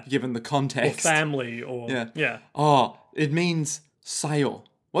comrade? Yeah. Given the context. Family or Yeah. Oh, it means Sayo.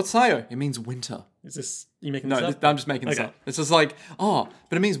 What's Sayo? It means winter. Is this you making No, this up? I'm just making this Okay. up. It's just like, but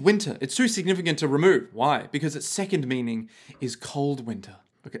it means winter. It's too significant to remove. Why? Because its second meaning is cold winter.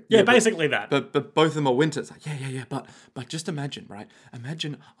 Okay. Yeah, but- basically that. But both of them are winter. It's like, yeah. But just imagine, right?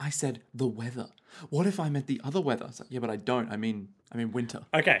 Imagine I said the weather. What if I meant the other weather? It's like, yeah, but I don't. I mean winter.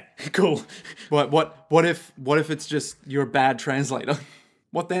 Okay, cool. What if it's just you're a bad translator?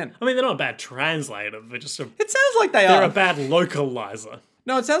 What then? I mean, they're not a bad translator. They're just It sounds like they're are. a bad localizer.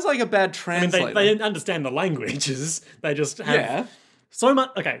 No, it sounds like a bad translator. They understand the languages. They just have Yeah. so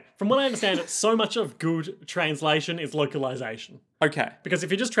much. Okay, from what I understand, it so much of good translation is localization. Okay. Because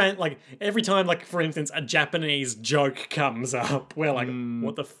if you just like every time, like for instance, a Japanese joke comes up, we're like,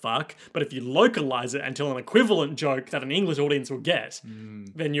 what the fuck? But if you localize it until an equivalent joke that an English audience will get,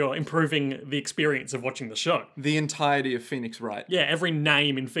 then you're improving the experience of watching the show. The entirety of Phoenix Wright. Yeah, every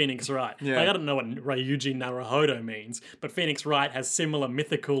name in Phoenix Wright. Yeah. Like, I don't know what Ryuji Naruhodo means, but Phoenix Wright has similar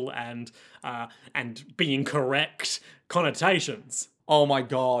mythical and being correct connotations. Oh my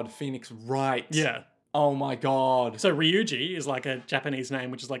god, Phoenix Wright. Yeah. Oh my god. So Ryuji is like a Japanese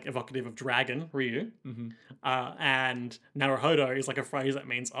name, which is like evocative of dragon, Ryu. And Naruhodo is like a phrase that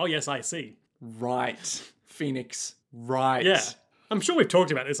means, oh yes, I see. Right. Phoenix Wright. Yeah. I'm sure we've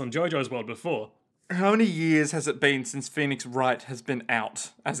talked about this on JoJo's World before. How many years has it been since Phoenix Wright has been out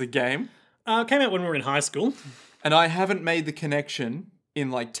as a game? It came out when we were in high school. And I haven't made the connection in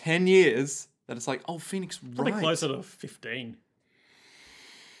like 10 years that it's like, oh, Phoenix Probably Wright. closer to 15.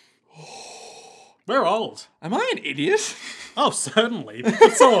 We're old. Am I an idiot? Oh, certainly.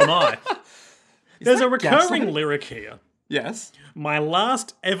 But so am I. There's a that recurring gaslighting? lyric here. Yes. My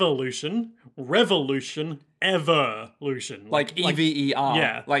last evolution, revolution, evolution. Like EVER.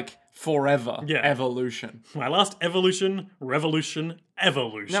 yeah. Like forever. Yeah. Evolution. My last evolution, revolution,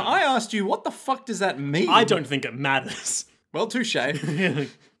 evolution. Now, I asked you, what the fuck does that mean? I don't think it matters. Well, touche.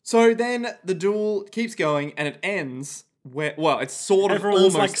 So then the duel keeps going and it ends where, well, it's sort of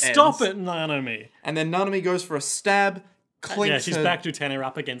Everyone's almost like, ends. stop it, Nanami. And then Nanami goes for a stab, clinks Yeah, she's her back to Tanner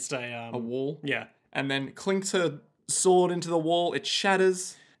up against a wall, yeah. and then clinks her sword into the wall. It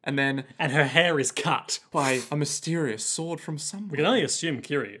shatters, and then And her hair is cut. by a mysterious sword from We somewhere. can only assume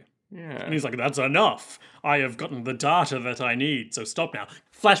Kiryu. And Yeah. he's like, that's enough. I have gotten the data that I need, so stop now.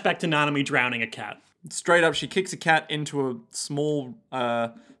 Flashback to Nanami drowning a cat. Straight up, she kicks a cat into a small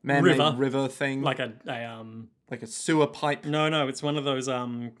man-made river thing, Like a like a sewer pipe. no, it's one of those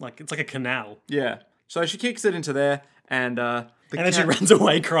like it's like a canal. Yeah. So she kicks it into there, and And then she runs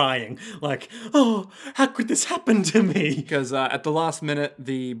away crying, like, oh, how could this happen to me? because at the last minute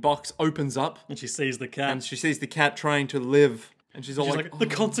the box opens up, And she sees the cat. and she sees the cat trying to live, and she's all She's like, like, the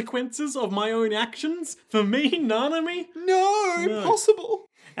consequences of my own actions? For me, Nanami? "No, impossible."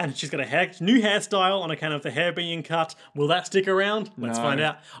 And she's got a new hairstyle on account of the hair being cut. Will that stick around? Let's No. find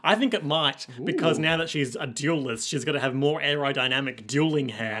out. I think it might, because now that she's a duelist, she's got to have more aerodynamic dueling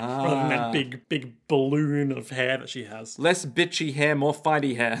hair rather than that big balloon of hair that she has. Less bitchy hair, more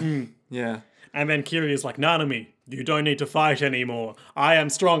fighty hair. Yeah. And then Kiryu's like, Nanami, you don't need to fight anymore. I am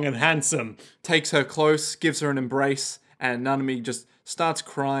strong and handsome. Takes her close, gives her an embrace, and Nanami just starts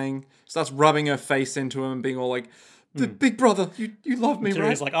crying, starts rubbing her face into him and being all like, "The big brother, you love me, right?"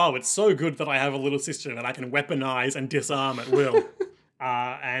 Kiryu's like, oh, it's so good that I have a little sister that I can weaponize and disarm at will.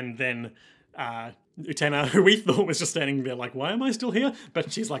 And then Utena, who we thought was just standing there like, why am I still here?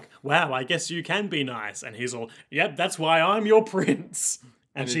 But she's like, wow, I guess you can be nice. And he's all, yep, that's why I'm your prince.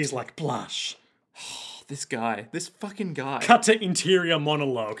 And she's like, blush. This guy. This fucking guy. Cut to interior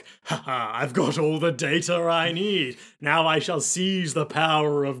monologue. Haha, I've got all the data I need. Now I shall seize the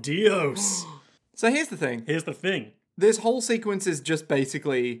power of Dios. So here's the thing. Here's the thing. This whole sequence is just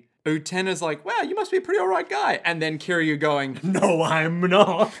basically Utena's like, wow, you must be a pretty alright guy. And then Kiryu going, No, I'm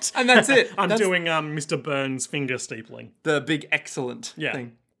not. and that's it. I'm That's doing Mr. Burns finger steepling. the big excellent Yeah.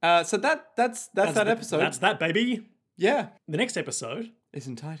 thing. So that's that episode. That's that, baby. Yeah. The next episode, It's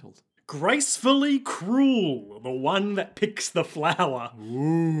entitled. Gracefully Cruel, the one that picks the flower.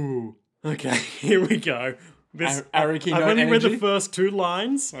 Ooh. Okay, here we go. This, Araki I've note only read the energy? first 2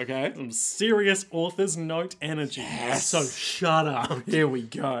 lines. Okay. Some serious author's note energy. Yes. So shut up. Here we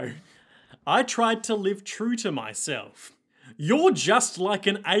go. I tried to live true to myself. You're just like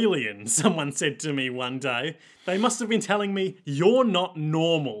an alien, someone said to me one day. They must have been telling me you're not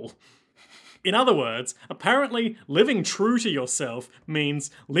normal. In other words, apparently living true to yourself means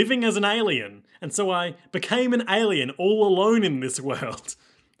living as an alien, and so I became an alien all alone in this world.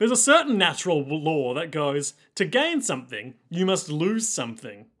 There's a certain natural law that goes, to gain something, you must lose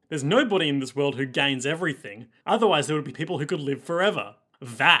something. There's nobody in this world who gains everything, otherwise there would be people who could live forever.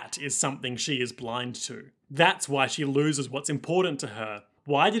 That is something she is blind to. That's why she loses what's important to her.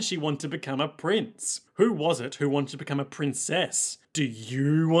 Why did she want to become a prince? Who was it who wanted to become a princess? Do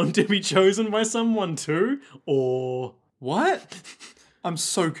you want to be chosen by someone too? Or... What? I'm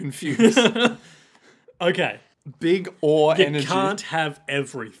so confused. Okay, Big ore you energy. can't have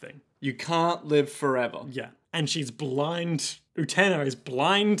everything. You can't live forever. Yeah. And she's blind. Utena is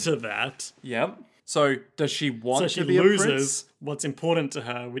blind to that. Yep. So does she want So to she be a prince? loses what's important to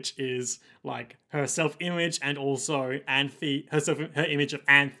her, which is like her self-image and also her image of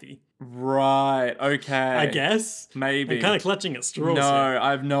Anthe. Right. Okay. I guess. Maybe. I'm kind of clutching at straws No, here.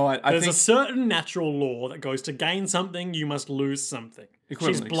 I have no idea. I There's think a certain natural law that goes to gain something, you must lose something. She's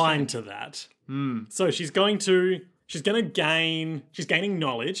Equivalent blind to that. So she's gaining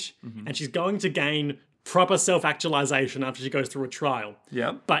knowledge, Mm-hmm. and she's going to gain proper self-actualization after she goes through a trial.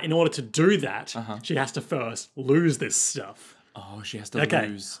 Yep. But in order to do that, Uh-huh. she has to first lose this stuff. Oh, she has to Okay.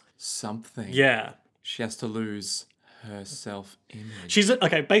 lose something. Yeah. She has to lose her self-image. She's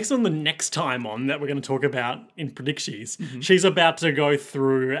okay, based on the next time on that we're going to talk about in Predictions, Mm-hmm. she's about to go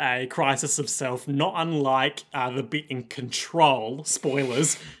through a crisis of self, not unlike the bit in Control,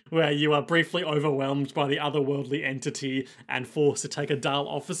 spoilers, where you are briefly overwhelmed by the otherworldly entity and forced to take a dull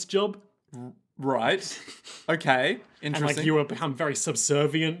office job. Right. Okay. And Interesting. like you will become very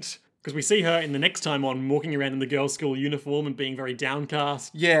subservient. Because we see her in the next time on walking around in the girls' school uniform and being very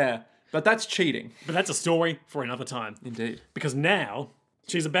downcast. Yeah, but that's cheating. But that's a story for another time. Indeed. Because now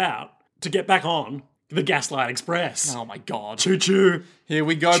she's about to get back on the Gaslight Express. Oh my god. Choo choo. Here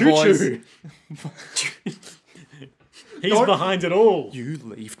we go, Choo boys. choo. He's behind it all. You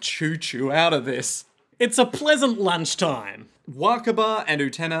leave Choo Choo out of this. It's a pleasant lunchtime. Wakaba and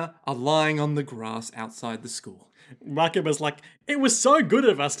Utena are lying on the grass outside the school. Rakiba's like, it was so good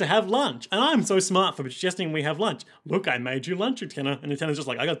of us to have lunch, and I'm so smart for suggesting we have lunch. Look, I made you lunch, Utena. And Utena's just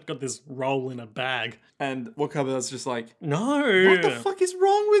like, I got this roll in a bag. And Wakaba's just like, No. what the fuck is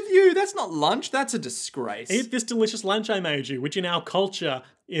wrong with you? That's not lunch, that's a disgrace. Eat this delicious lunch I made you, which in our culture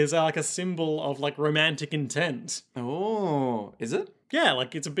is like a symbol of like romantic intent. Oh, is it? Yeah,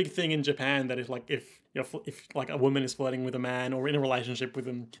 like it's a big thing in Japan that if like a woman is flirting with a man or in a relationship with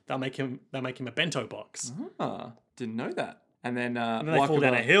him, they'll make him a bento box. Ah, didn't know that. And then, then they fall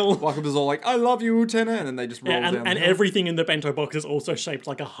down a hill. Wakaba's all like, I love you, Utena, and then they just roll Yeah, down and the hill. everything in the bento box is also shaped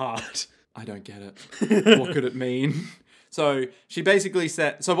like a heart. I don't get it. What could it mean? So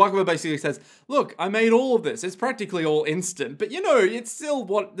Wakaba basically says, look, I made all of this. It's practically all instant, but you know, it's still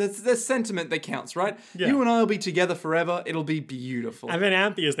there's sentiment that counts, right? Yeah. You and I will be together forever. It'll be beautiful. And then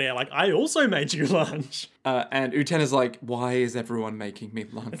Anthe is there like, I also made you lunch. And Utena's like, why is everyone making me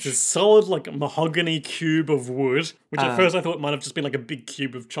lunch? It's a solid like mahogany cube of wood, which at first I thought might have just been like a big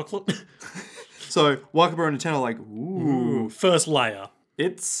cube of chocolate. So Wakaba and Utena are like, ooh, First layer,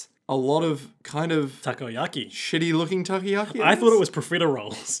 it's a lot of kind of takoyaki. shitty looking takoyaki. I thought it was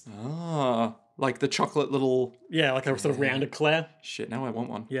profiteroles. Ah, like the chocolate little Yeah, like a sort of round eclair. shit. Now I want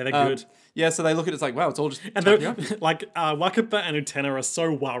one. Yeah, they're good. Yeah, so they look at it, it's like, wow, it's all just And they're, takoyaki. like, Wakaba and Utena are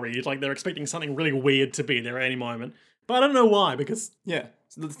so worried, like they're expecting something really weird to be there at any moment. But I don't know why, because Yeah.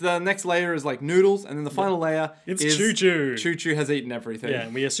 So the next layer is like noodles, and then the final layer it's is Choo Choo. Choo Choo has eaten everything. Yeah,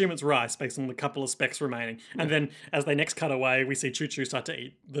 and we assume it's rice based on the couple of specks remaining. And then as they next cut away, we see Choo Choo start to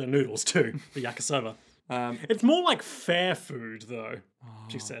eat the noodles too, the yakisoba. It's more like fair food, though,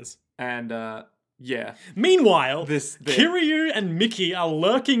 she says. And Yeah. Meanwhile, This bit. Kiryu and Mickey are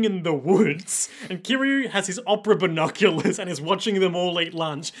lurking in the woods, and Kiryu has his opera binoculars and is watching them all eat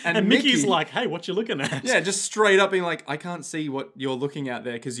lunch. And Mickey's Mickey- like, hey, what you looking at? Yeah, just straight up being like, I can't see what you're looking at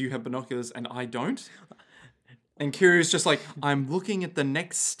there because you have binoculars and I don't. And Kiryu's just like, I'm looking at the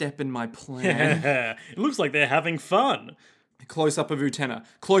next step in my plan. It looks like they're having fun. Close up of Utena,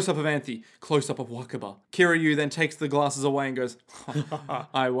 close up of Anthy, close up of Wakaba. Kiryu then takes the glasses away and goes,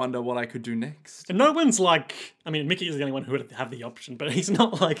 I wonder what I could do next. And no one's like, I mean, Mickey is the only one who would have the option, but he's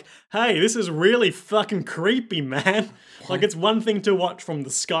not like, hey, this is really fucking creepy, man. Like, it's one thing to watch from the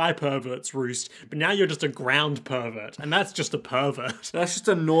sky pervert's roost, but now you're just a ground pervert, and that's just a pervert. That's just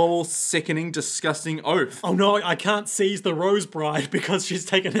a normal, sickening, disgusting oath. Oh no, I can't seize the Rose Bride because she's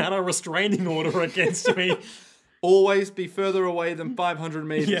taken out a restraining order against me. Always be further away than 500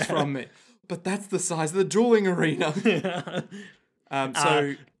 meters Yeah. from me. But that's the size of the dueling arena.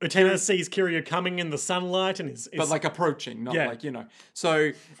 Utena sees Kiryu coming in the sunlight and is but like approaching, not Yeah. like, you know.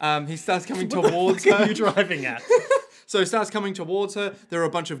 So he starts coming what the towards fuck are her. you driving at? So he starts coming towards her. There are a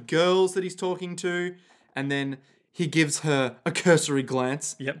bunch of girls that he's talking to. And then he gives her a cursory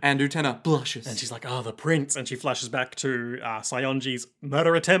glance. Yep. And Utena blushes. And she's like, oh, the prince. And she flashes back to Sayonji's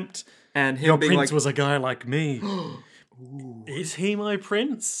murder attempt. And him Your being prince like, was a guy like me. Is he my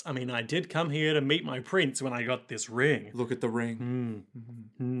prince? I mean, I did come here to meet my prince when I got this ring. look at the ring.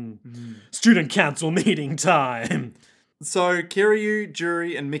 Student council meeting time. So Kiryu,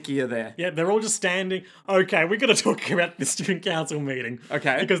 Juri, and Mickey are there. Yeah, they're all just standing. Okay, we gotta talk about the student council meeting.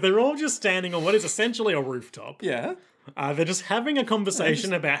 Okay. Because they're all just standing on what is essentially a rooftop. Yeah. They're just having a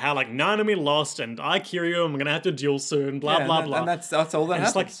conversation about how, like, Nanami lost and I, Kiryu, I'm gonna have to duel soon, blah, Yeah, blah, and blah. And that's all that And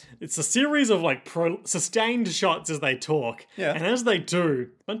it's like, happens. it's a series of, like, sustained shots as they talk. Yeah. And as they do,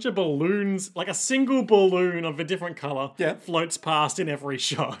 a bunch of balloons, like a single balloon of a different colour, Yeah. floats past in every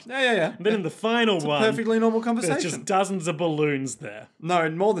shot. Yeah. And then in the final one, Perfectly normal there's conversation. just dozens of balloons there. No,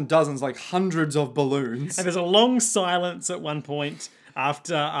 more than dozens, like hundreds of balloons. And there's a long silence at one point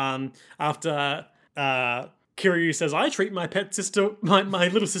after Kiryu says, I treat my pet sister, my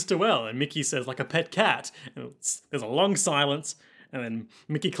little sister well. And Mickey says, like a pet cat. And there's a long silence. And then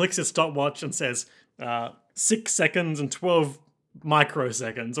Mickey clicks his stopwatch and says, 6 seconds and 12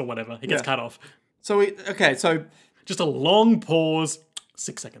 microseconds or whatever. He gets Yeah. cut off. So Just a long pause,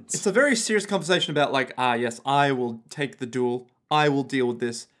 6 seconds. it's a very serious conversation about like, yes, I will take the duel. I will deal with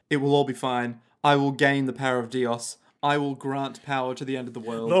this. It will all be fine. I will gain the power of Dios. I will grant power to the end of the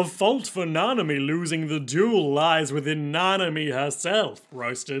world. The fault for Nanami losing the duel lies within Nanami herself,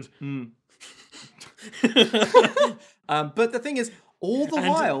 roasted. But the thing is, all the And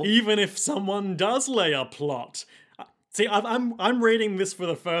while, even if someone does lay a plot. See, I'm reading this for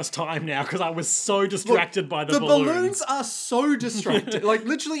the first time now because I was so distracted by the balloons. are so distracting. Like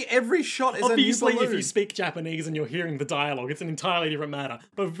literally every shot is Obviously, a new if balloon. you speak Japanese and you're hearing the dialogue, it's an entirely different matter.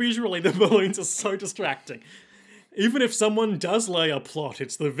 But visually, the balloons are so distracting. Even if someone does lay a plot,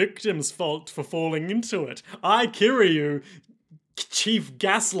 it's the victim's fault for falling into it. I, Kiryu, chief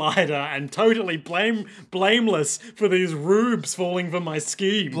gaslighter and totally blameless for these rubes falling for my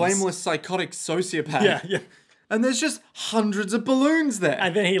schemes. Blameless psychotic sociopath. Yeah. And there's just hundreds of balloons there.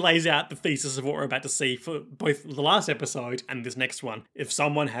 And then he lays out the thesis of what we're about to see for both the last episode and this next one. If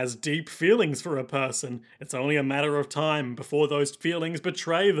someone has deep feelings for a person, it's only a matter of time before those feelings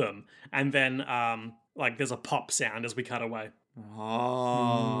betray them. And then, like, there's a pop sound as we cut away.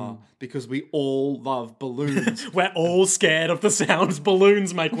 Because we all love balloons. We're all scared of the sounds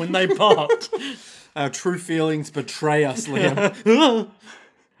balloons make when they pop. Our true feelings betray us, Liam.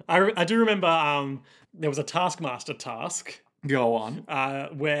 I do remember there was a Taskmaster task Go on.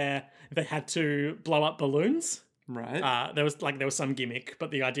 where they had to blow up balloons. Right. There was some gimmick,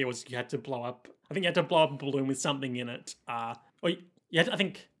 but the idea was you had to blow up. I think you had to blow up a balloon with something in it. I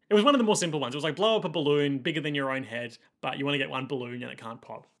think it was one of the more simple ones. It was like blow up a balloon bigger than your own head, but you want to get one balloon and it can't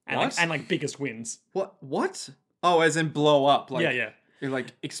pop. And What? Like biggest wins. What? Oh, as in blow up. Like, Yeah. you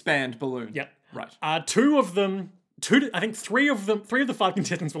like expand balloon. Yep. Right. Two of them. I think three of the 5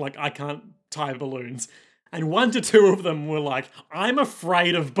 contestants were like, I can't tie balloons. And 1 to 2 of them were like, I'm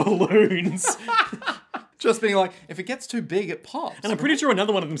afraid of balloons. Just being like, if it gets too big, it pops. And I'm pretty sure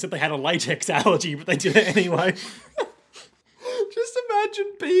another one of them said they had a latex allergy, but they did it anyway. Just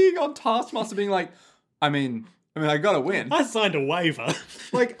imagine being on Taskmaster being like, I mean, I gotta win. I signed a waiver.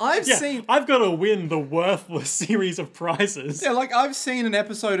 Like, I've Yeah, seen... I've got to win the worthless series of prizes. Yeah, like, I've seen an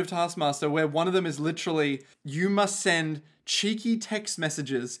episode of Taskmaster where one of them is literally, you must send cheeky text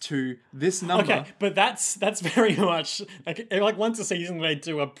messages to this number. Okay, but that's very much like once a season they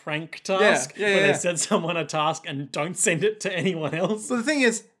do a prank task Yeah, where yeah. they send someone a task and don't send it to anyone else. But the thing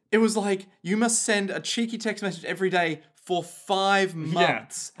is, it was like, you must send a cheeky text message every day for 5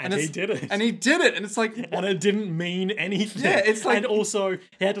 months. and he did it. And he did it. And it's like, And it didn't mean anything. Yeah, it's like- And also,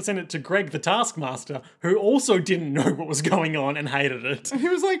 he had to send it to Greg the Taskmaster, who also didn't know what was going on and hated it. he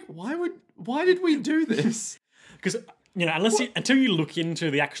was like, why did we do this? Because, until you look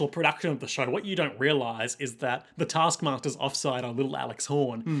into the actual production of the show, what you don't realise is that the Taskmaster's offside on Little Alex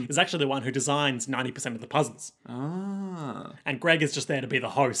Horn is actually the one who designs 90% of the puzzles. Ah. And Greg is just there to be the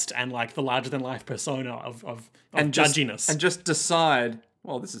host and like the larger-than-life persona of judginess. And just decide,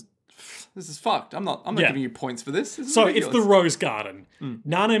 well, this is fucked. I'm not Yeah. giving you points for this. This is So it's ridiculous. the Rose Garden.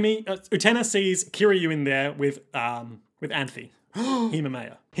 Utena sees Kiryu in there with Anthe.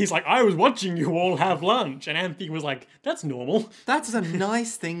 Himamea. He's like, I was watching you all have lunch. And Anthe was like, that's normal. That's a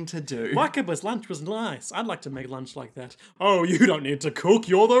nice thing to do. Wakaba's lunch was nice. I'd like to make lunch like that. Oh, you don't need to cook.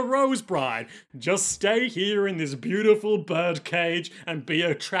 You're the Rose Bride. Just stay here in this beautiful bird cage and be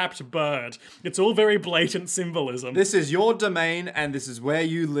a trapped bird. It's all very blatant symbolism. This is your domain and this is where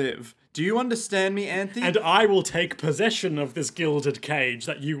you live. Do you understand me, Anthe? And I will take possession of this gilded cage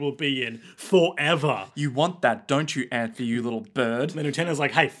that you will be in forever. You want that, don't you, Anthe, you little bird? Then Utena's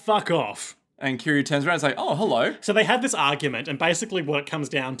like, hey, fuck off. And Kiryu turns around and is like, oh, hello. So they have this argument, and basically what it comes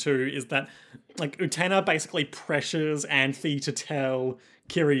down to is that, like, Utena basically pressures Anthe to tell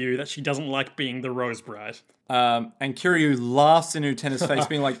Kiryu that she doesn't like being the Rose Bride. And Kiryu laughs in Utena's face,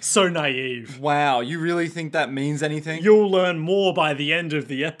 being like, So naive. wow, you really think that means anything? You'll learn more by the end of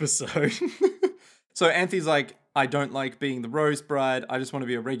the episode. So Anthe's like, I don't like being the Rose Bride. I just want to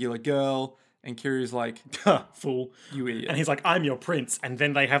be a regular girl. And Kiryu's like, Fool. you idiot. And he's like, I'm your prince. And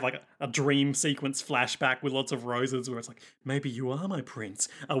then they have like a dream sequence flashback with lots of roses where it's like, maybe you are my prince.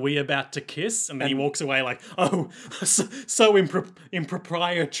 Are we about to kiss? And then he walks away like, oh, so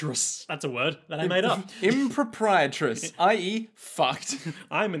impropriatrous. That's a word that I made up. Impropriatress, i.e. fucked.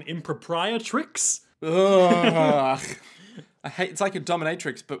 I'm an impropriatrix. Ugh. I hate, it's like a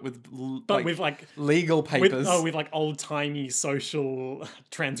dominatrix, but with With like legal papers. with like old timey social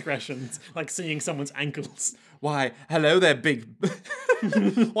transgressions, like seeing someone's ankles. Why, hello there, big...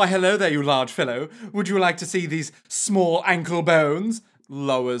 Why, hello there, you large fellow. Would you like to see these small ankle bones?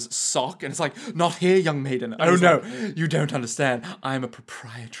 Lowers sock, and it's like, not here, young maiden. Oh no, you don't understand. I'm a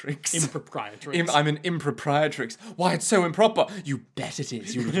proprietrix. Impropriatrix. I'm an impropriatrix. Why, it's so improper. You bet it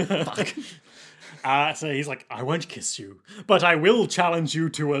is, you little fuck. So he's like, I won't kiss you, but I will challenge you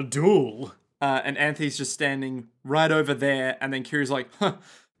to a duel. And Anthe's just standing right over there, and then Kiryu's like, huh,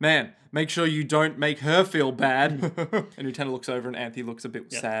 man, make sure you don't make her feel bad. And Utena looks over, and Anthe looks a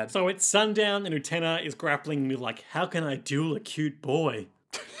bit sad. So it's sundown, and Utena is grappling with like, how can I duel a cute boy?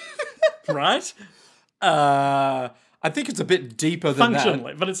 Right? I think it's a bit deeper than that.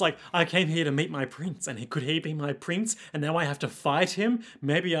 Functionally. But it's like, I came here to meet my prince, and could he be my prince? And now I have to fight him?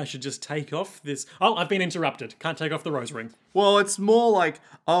 Maybe I should just take off this... Oh, I've been interrupted. Can't take off the rose ring. Well, it's more like,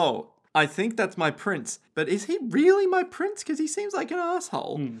 oh, I think that's my prince, but is he really my prince? Because he seems like an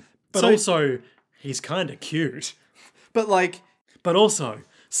asshole. But also, he's kind of cute. But like, But also,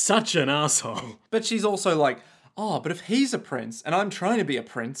 such an asshole. but she's also like, oh, but if he's a prince and I'm trying to be a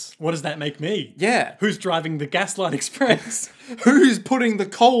prince, What does that make me? yeah, Who's driving the Gaslight Express? who's putting the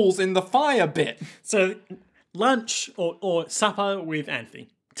coals in the fire bit? So, lunch or supper with Anthe.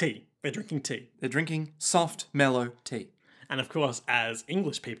 Tea. They're drinking tea. They're drinking soft, mellow tea. And of course, as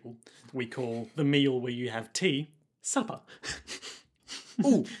English people, we call the meal where you have tea supper.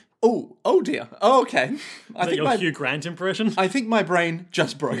 Ooh, oh dear. Oh, okay. Is that your Hugh Grant impression? I think my brain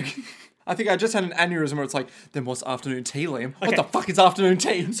just broke. I think I just had an aneurysm where it's like, then what's afternoon tea, Liam? What the fuck is afternoon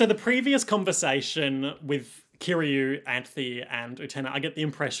tea? So the previous conversation with Kiryu, Anthe, and Utena, I get the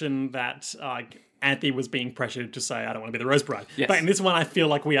impression that Anthe was being pressured to say, I don't want to be the Rose Bride. Yes. But in this one, I feel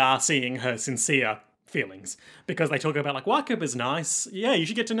like we are seeing her sincere feelings. Because they talk about, like, Wakaba's nice. Yeah, you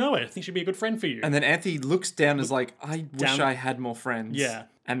should get to know her. I think she'd be a good friend for you. And then Anthe looks down and is like, I wish I had more friends. Yeah.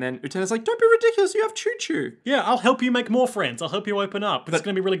 And then Utena's like, don't be ridiculous, you have Choo Choo. Yeah, I'll help you make more friends. I'll help you open up. It's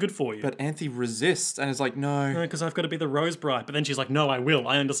going to be really good for you. But Anthe resists and is like, no. Because I've got to be the Rose Bride. But then she's like, no, I will.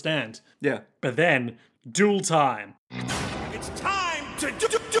 I understand. Yeah. But then, duel time. It's time to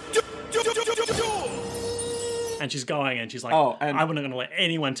duel! And she's going and she's like, Oh, and- I'm not going to let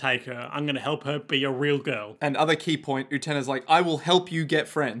anyone take her. I'm going to help her be a real girl. And other key point, Utena's like, I will help you get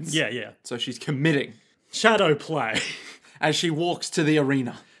friends. Yeah, yeah. So she's committing Shadow play. as she walks to the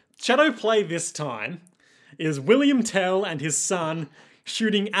arena. Shadow play this time is William Tell and his son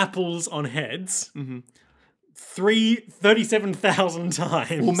shooting apples on heads. 37,000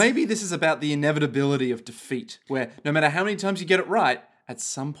 times. Well, maybe this is about the inevitability of defeat, where no matter how many times you get it right, At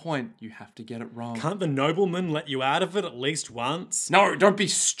some point, you have to get it wrong. Can't the nobleman let you out of it at least once? No, don't be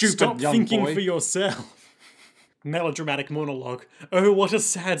stupid, Stop young thinking boy. for yourself. Melodramatic monologue. Oh, what a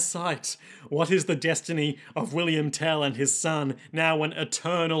sad sight. What is the destiny of William Tell and his son, now an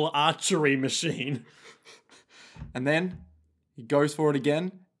eternal archery machine? And then he goes for it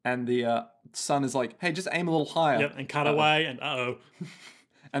again, and the son is like, hey, just aim a little higher. Yep, and cut away, and uh-oh.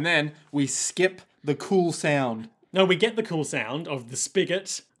 And then we skip the cool sound. No, we get the cool sound of the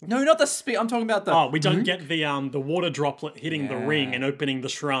spigot. No, not the spit. I'm talking about the... Oh, we don't get the water droplet hitting the ring and opening the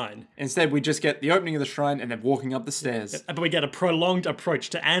shrine. Instead, we just get the opening of the shrine and then walking up the stairs. But we get a prolonged approach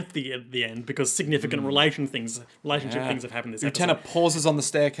to Anthe at the end because significant relationship things have happened this episode. Lieutenant pauses on the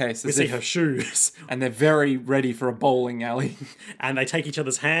staircase We as see if, her shoes. and they're very ready for a bowling alley. And they take each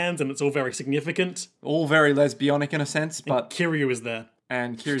other's hands and it's all very significant. All very lesbianic in a sense, but... Kiryu is there.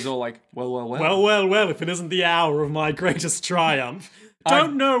 And Kiryu's all like, well. Well, if it isn't the hour of my greatest triumph.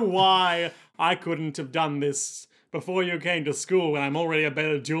 Don't know why I couldn't have done this before you came to school when I'm already a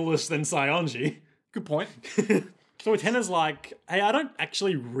better duelist than Saionji. Good point. So Utena's like, hey, I don't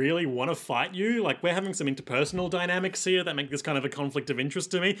actually really want to fight you. Like, we're having some interpersonal dynamics here that make this kind of a conflict of interest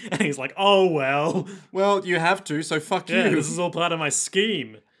to me. And he's like, oh, well. Well, you have to, so fuck Yeah, you. this is all part of my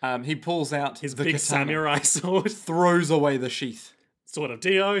scheme. He pulls out His the big katana, samurai sword. throws away the sheath. Sword of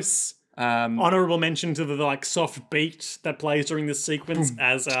Dios. Honorable mention to the like soft beat that plays during this sequence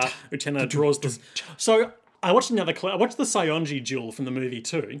as Utena draws this. So I watched another clip. I watched the Saionji duel from the movie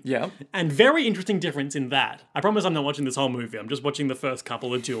too. Yeah. And very interesting difference in that. I promise I'm not watching this whole movie. I'm just watching the first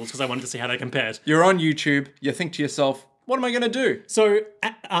couple of duels because I wanted to see how they compared. You're on YouTube, you think to yourself, what am I going to do? So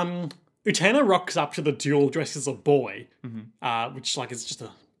Utena rocks up to the duel dressed as a boy, which like is just a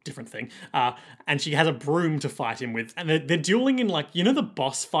different thing. And she has a broom to fight him with. And they're dueling in like, you know the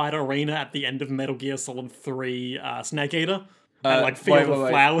boss fight arena at the end of Metal Gear Solid 3 Snake Eater? And like Field of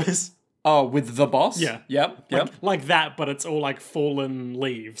Flowers? Oh, with the boss? Yeah. Yep. Like that, but it's all like fallen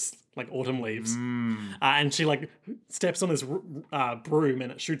leaves. Like autumn leaves. And she like steps on this broom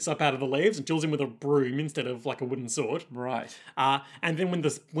and it shoots up out of the leaves and kills him with a broom instead of like a wooden sword. Right. And then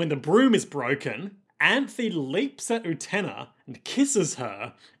when the broom is broken, Anthe leaps at Utena and kisses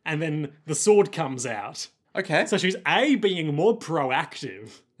her, and then the sword comes out. Okay. So she's A, being more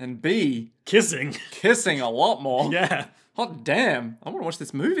proactive. And B, Kissing. kissing a lot more. Yeah. Hot damn. I want to watch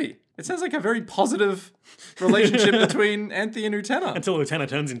this movie. It sounds like a very positive relationship between Anthe and Utena. Until Utena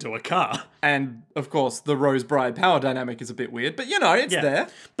turns into a car. And, of course, the Rose Bride power dynamic is a bit weird, but you know, it's there.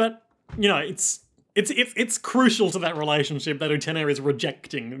 But, you know, it's crucial to that relationship that Utena is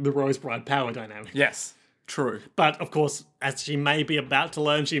rejecting the Rose Bride power dynamic. Yes. True. But, of course, as she may be about to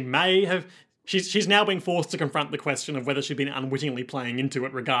learn, she's now being forced to confront the question of whether she's been unwittingly playing into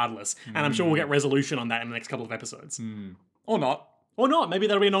it regardless. And I'm sure we'll get resolution on that in the next couple of episodes. Or not. Or not, maybe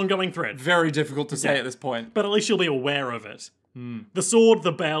that'll be an ongoing thread. Very difficult to say at this point. But at least you'll be aware of it. The sword,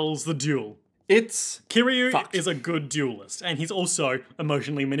 the bells, the duel. It's... Kiryu fucked. is a good duelist, and he's also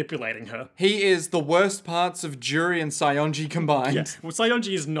emotionally manipulating her. He is the worst parts of Juri and Saionji combined. Yeah. Well,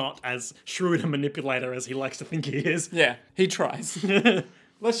 Saionji is not as shrewd a manipulator as he likes to think he is. Yeah, he tries.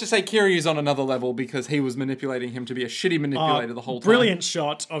 Let's just say Kiryu's on another level because he was manipulating him to be a shitty manipulator the whole time. Brilliant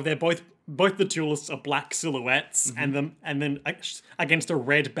shot of they're both the duelists are black silhouettes, and then against a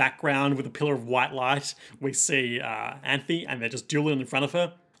red background with a pillar of white light, we see Anthe, and they're just dueling in front of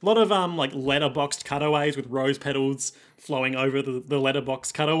her. A lot of like letterboxed cutaways with rose petals flowing over the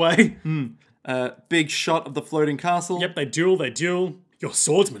letterbox cutaway. Big shot of the floating castle. Yep, they duel. Your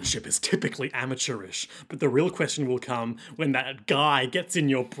swordsmanship is typically amateurish, but the real question will come when that guy gets in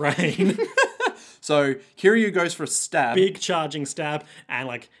your brain. So Kiryu goes for a stab. Big charging stab, and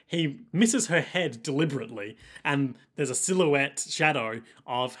like he misses her head deliberately, and there's a silhouette shadow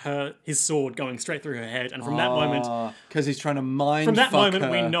of his sword going straight through her head, and from that moment, because he's trying to mind from that fuck moment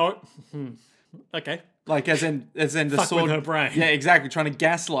her. we know. Okay. Like as in the Fuck sword. with her brain. Yeah, exactly. Trying to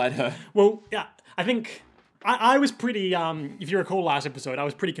gaslight her. Well, yeah, I think I was pretty, if you recall last episode, I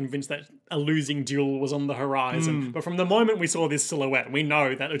was pretty convinced that a losing duel was on the horizon. But from the moment we saw this silhouette, we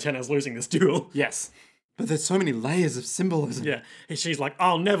know that Utena's losing this duel. Yes. But there's so many layers of symbolism. Yeah, she's like,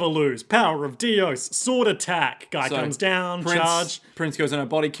 I'll never lose. Power of Dios, sword attack. Guy comes down, charge. Prince goes in her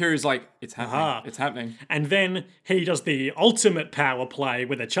body. Kiryu's like, it's happening. Aha. It's happening. And then he does the ultimate power play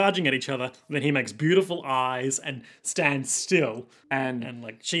where they're charging at each other. And then he makes beautiful eyes and stands still. And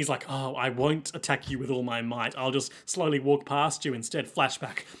like she's like, oh, I won't attack you with all my might. I'll just slowly walk past you instead.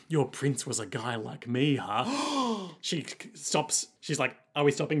 Flashback. Your prince was a guy like me, huh? She stops. She's like, are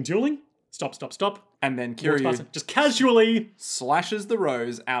we stopping dueling? Stop. And then Walks Kiryu past, just casually. slashes the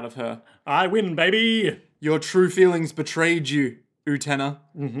rose out of her. I win, baby. Your true feelings betrayed you. Utena,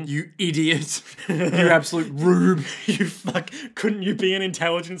 you idiot. You absolute rube. You couldn't you be an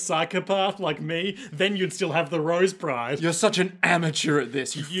intelligent psychopath like me? Then you'd still have the Rose Bride. You're such an amateur at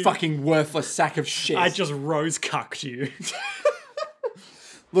this, you fucking worthless sack of shit. I just rose cucked you.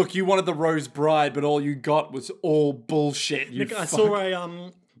 Look, you wanted the Rose Bride, but all you got was all bullshit. You I saw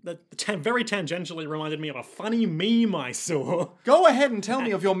a that very tangentially reminded me of a funny meme I saw. Go ahead and tell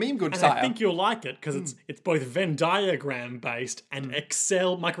me of your meme, good And sire. I think you'll like it because it's both Venn diagram based and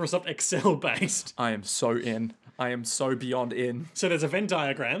Microsoft Excel based. I am so in. I am so beyond in. So there's a Venn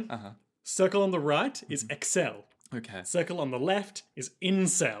diagram. Circle on the right is Excel. Okay. Circle on the left is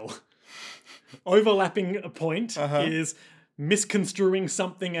incel. Overlapping a point is misconstruing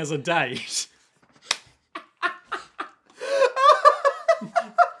something as a date.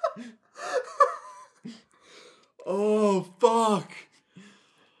 Oh, fuck.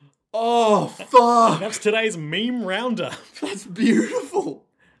 Oh, fuck. That's today's meme roundup. That's beautiful.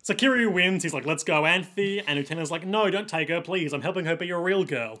 So Kiryu wins. He's like, let's go, Anthe. And Utena's like, no, don't take her, please. I'm helping her be a real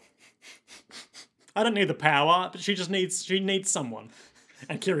girl. I don't need the power, but she needs someone.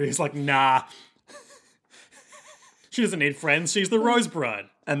 And Kiryu's like, nah. She doesn't need friends. She's the Rose Bride.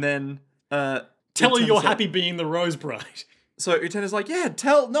 And then, Tell her you're happy being the Rose Bride. So Utena's like, yeah,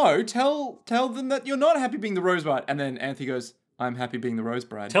 tell them that you're not happy being the Rose Bride. And then Anthe goes, I'm happy being the Rose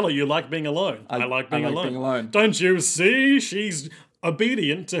Bride. Tell her you like being alone. I like being alone. alone. Don't you see? She's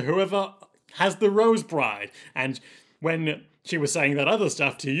obedient to whoever has the Rose Bride. And when she was saying that other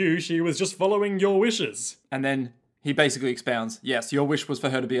stuff to you, she was just following your wishes. And then he basically expounds, yes, your wish was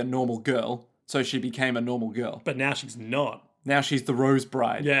for her to be a normal girl, so she became a normal girl. But now she's not. Now she's the Rose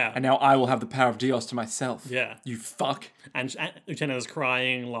Bride. Yeah. And now I will have the power of Dios to myself. Yeah. You fuck. And Utena's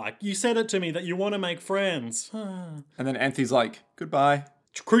crying like, you said it to me that you want to make friends. And then Anthe's like, goodbye.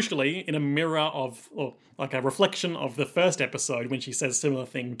 Crucially, in a mirror of, or like a reflection of the first episode when she says similar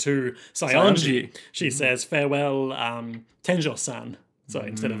thing to Sayonji, she says, farewell, Tenjo-san. So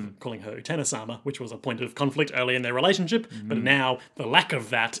instead of calling her Utena-sama, which was a point of conflict early in their relationship, but now the lack of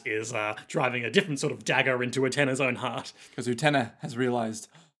that is driving a different sort of dagger into Utena's own heart. Because Utena has realized,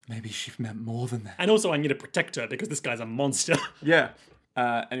 maybe she meant more than that. And also I need to protect her because this guy's a monster. Yeah.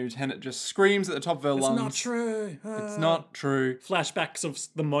 And Utena just screams at the top of her lungs. It's not true. It's not true. Flashbacks of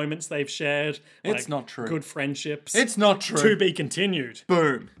the moments they've shared. It's not true. Good friendships. It's not true. To be continued.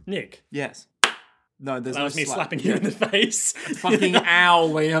 Boom. Nick. Yes. No, there's That no was me slap. slapping you in the face. Fucking ow,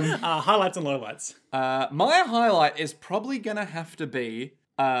 Liam. Highlights and lowlights. My highlight is probably gonna have to be,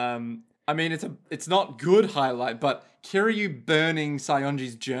 I mean, it's not good highlight, but Kiryu burning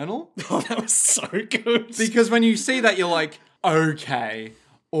Sayonji's journal. Oh, that was so good. Because when you see that, you're like, okay,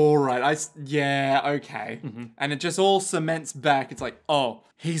 all right, okay. And it just all cements back. It's like, oh,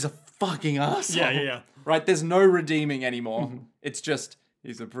 he's a fucking asshole. Yeah. Right? There's no redeeming anymore. It's just,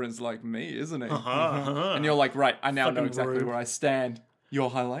 he's a prince like me, isn't he? And you're like, right, I now know Fucking exactly rude. where I stand. Your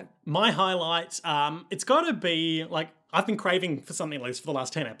highlight? My highlight, it's got to be, like, I've been craving for something like this for the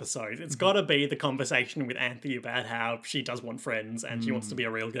last 10 episodes. It's got to be the conversation with Anthe about how she does want friends and she wants to be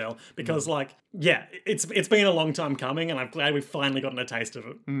a real girl. Because, like, yeah, it's been a long time coming and I'm glad we've finally gotten a taste of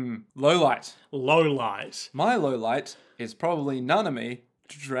it. Low light. Low light. My low light is probably Nanami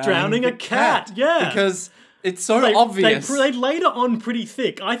Drowning a cat, yeah. Because it's so obvious. They laid it on pretty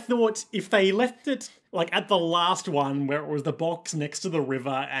thick. I thought if they left it like at the last one where it was the box next to the river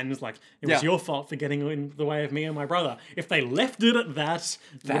and it was like, it was your fault for getting in the way of me and my brother. If they left it at that,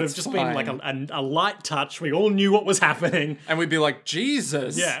 it would have just been like a light touch. We all knew what was happening. And we'd be like,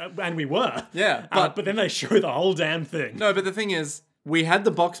 Jesus. Yeah, and we were. Yeah, but then they show the whole damn thing. No, but the thing is, we had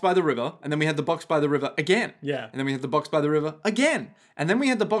the box by the river, and then we had the box by the river again. Yeah. And then we had the box by the river again. And then we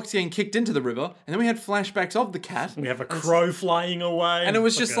had the box getting kicked into the river, and then we had flashbacks of the cat. We have a crow flying away. And it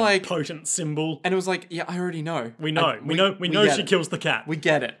was just like... potent symbol. And it was like, yeah, I already know. We know. We know she kills the cat. We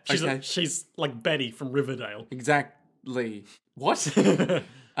get it. She's like Betty from Riverdale. Exactly. What?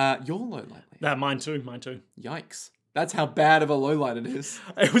 Your low light. Mine too. Yikes. That's how bad of a low light it is.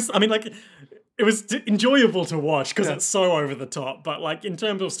 It was enjoyable to watch because it's so over the top, but like in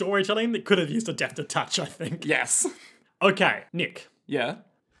terms of storytelling, it could have used a defter touch, I think. Yes. Okay, Nick. Yeah.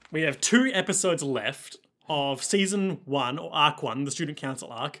 We have 2 episodes left of season 1 or arc 1, the student council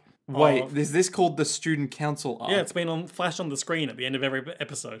arc. Wait, is this called the student council arc? Yeah, it's been flashed on the screen at the end of every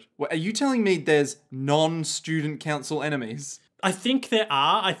episode. Wait, are you telling me there's non-student council enemies? I think there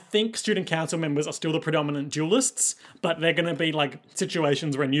are. I think student council members are still the predominant duelists, but they're going to be like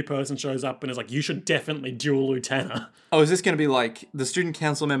situations where a new person shows up and is like, you should definitely duel Utena. Oh, is this going to be like the student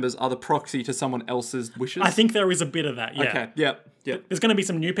council members are the proxy to someone else's wishes? I think there is a bit of that, yeah. Okay, yep. There's going to be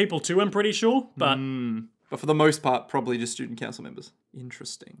some new people too, I'm pretty sure, but But for the most part, probably just student council members.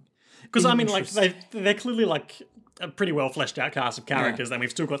 Interesting. Because, I mean, like, they're clearly, like, a pretty well fleshed out cast of characters, and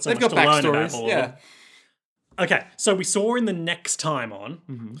we've still got so They've much got to learn about backstories. all of Yeah. them. Okay, so we saw in the next time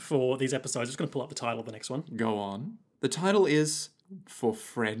on for these episodes, just going to pull up the title of the next one. Go on. The title is For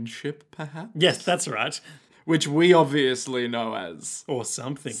Friendship, perhaps? Yes, that's right. Which we obviously know as Or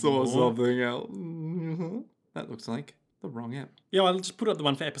something or more. something else. That looks like the wrong app. Yeah, I'll just put up the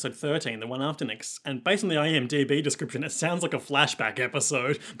one for episode 13, the one after next. And based on the IMDb description, it sounds like a flashback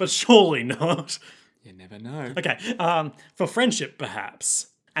episode, but surely not. You never know. Okay, for friendship, perhaps.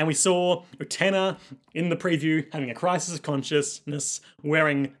 And we saw Utena in the preview having a crisis of consciousness,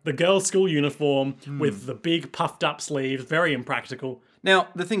 wearing the girls' school uniform with the big puffed up sleeves, very impractical. Now,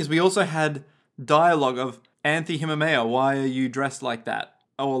 the thing is, we also had dialogue of Anthe Himamea, why are you dressed like that?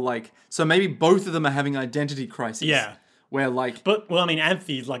 Or like, so maybe both of them are having identity crises. Yeah. Where like, But, well, I mean,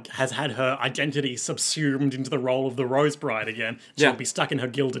 Anthe, like, has had her identity subsumed into the role of the Rose Bride again. She'll Yeah. be stuck in her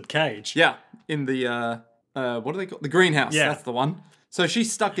gilded cage. yeah, in the, what do they call it? The greenhouse. Yeah. That's the one. So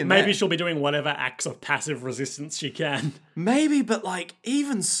she's stuck in there. Maybe she'll be doing whatever acts of passive resistance she can. Maybe, but like,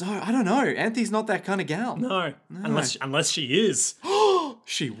 even so, I don't know. Anthe's not that kind of gal. No, unless she is.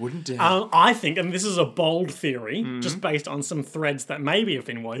 She wouldn't dare. I think, and this is a bold theory, just based on some threads that maybe have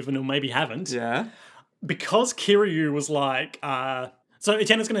been woven or maybe haven't, yeah. because Kiryu was like, so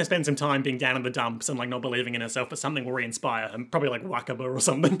Utena's going to spend some time being down in the dumps and like not believing in herself, but something will re-inspire her, probably like Wakaba or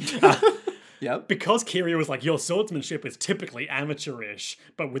something. Yep. Because Kiryu was like, your swordsmanship is typically amateurish,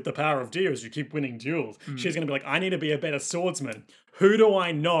 but with the power of duels, you keep winning duels. She's going to be like, I need to be a better swordsman. Who do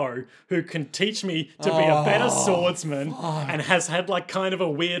I know who can teach me to be a better swordsman and has had like kind of a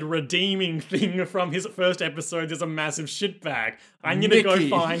weird redeeming thing from his first episode as a massive shitbag? I'm going to go Mickey.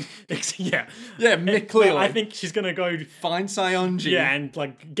 find... yeah. Yeah, Mick clearly. I think she's going to go... Find Sionji. Yeah, and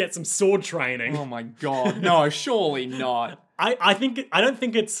like get some sword training. Oh my god. No, surely not. I don't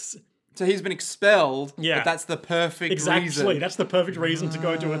think it's... So he's been expelled, Yeah. but that's the perfect Exactly. reason. That's the perfect reason to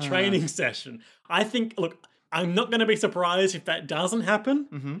go to a training session. I think, look, I'm not going to be surprised if that doesn't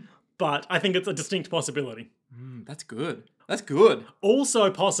happen, but I think it's a distinct possibility. That's good. That's good. Also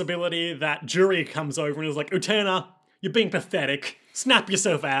a possibility that Juri comes over and is like, Utena, you're being pathetic. Snap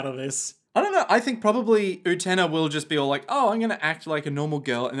yourself out of this. I don't know. I think probably Utena will just be all like, oh, I'm going to act like a normal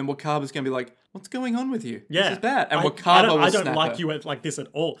girl. And then Wakaba's going to be like, what's going on with you? Yeah. This is bad. And I Wakaba will don't snap like her. you at like this at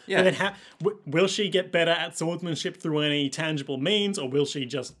all. Yeah. But then will she get better at swordsmanship through any tangible means, or will she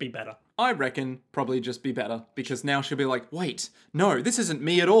just be better? I reckon probably just be better. Because now she'll be like, wait, no, this isn't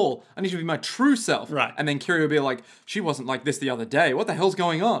me at all. I need to be my true self. Right. And then Kiryu will be like, she wasn't like this the other day. What the hell's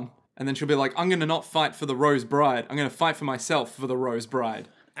going on? And then she'll be like, I'm going to not fight for the Rose Bride. I'm going to fight for myself for the Rose Bride.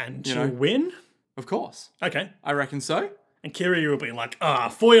 And You she'll know? win? Of course. Okay. I reckon so. And Kiryu will be like,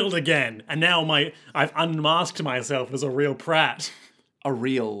 foiled again. And now I've unmasked myself as a real prat. A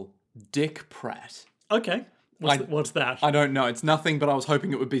real Dick Pratt. Okay. What's that? I don't know. It's nothing, but I was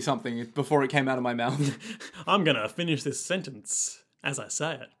hoping it would be something before it came out of my mouth. I'm going to finish this sentence as I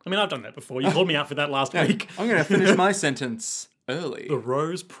say it. I mean, I've done that before. You called me out for that last week. I'm going to finish my sentence early. The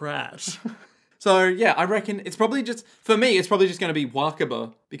Rose Pratt. So, yeah, I reckon it's probably just, for me, it's probably just going to be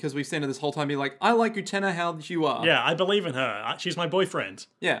Wakaba, because we've seen her this whole time be like, I like Utena how you are. Yeah, I believe in her. She's my boyfriend.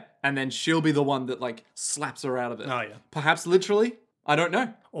 Yeah. And then she'll be the one that, like, slaps her out of it. Oh, yeah. Perhaps literally. I don't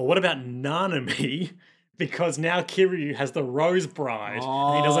know. Or what about Nanami? Because now Kiryu has the Rose Bride,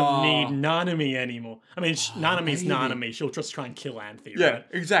 and he doesn't need Nanami anymore. I mean, Nanami's maybe. Nanami. She'll just try and kill Anthe, Yeah, right?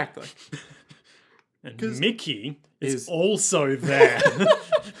 exactly. And Mickey is is- also there.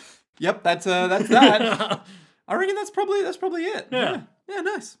 Yep, that's that. I reckon that's probably it. Yeah. Yeah,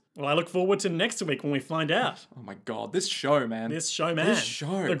 nice. Well, I look forward to next week when we find out. Oh my god, this show, man. This showman. This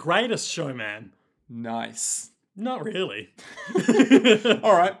show. The greatest showman. Nice. Not really.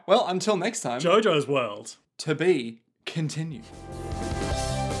 All right. Well, until next time. JoJo's World. To be continued.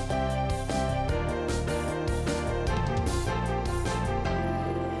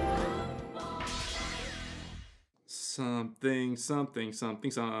 Something, something, something,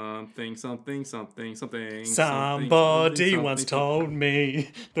 something, something, something, something. Somebody once told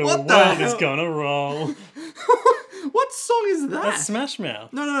me the What world the is hell? gonna roll. What song is that? That's Smash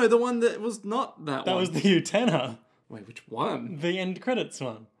Mouth. No, the one that was not that That one. was the Utena. Wait, which one? The end credits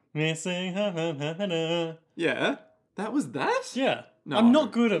one. Missing. Yeah. Yeah, that was that. No. I'm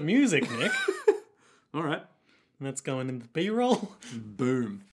not good at music, Nick. All right. And that's going in the B-roll. Boom.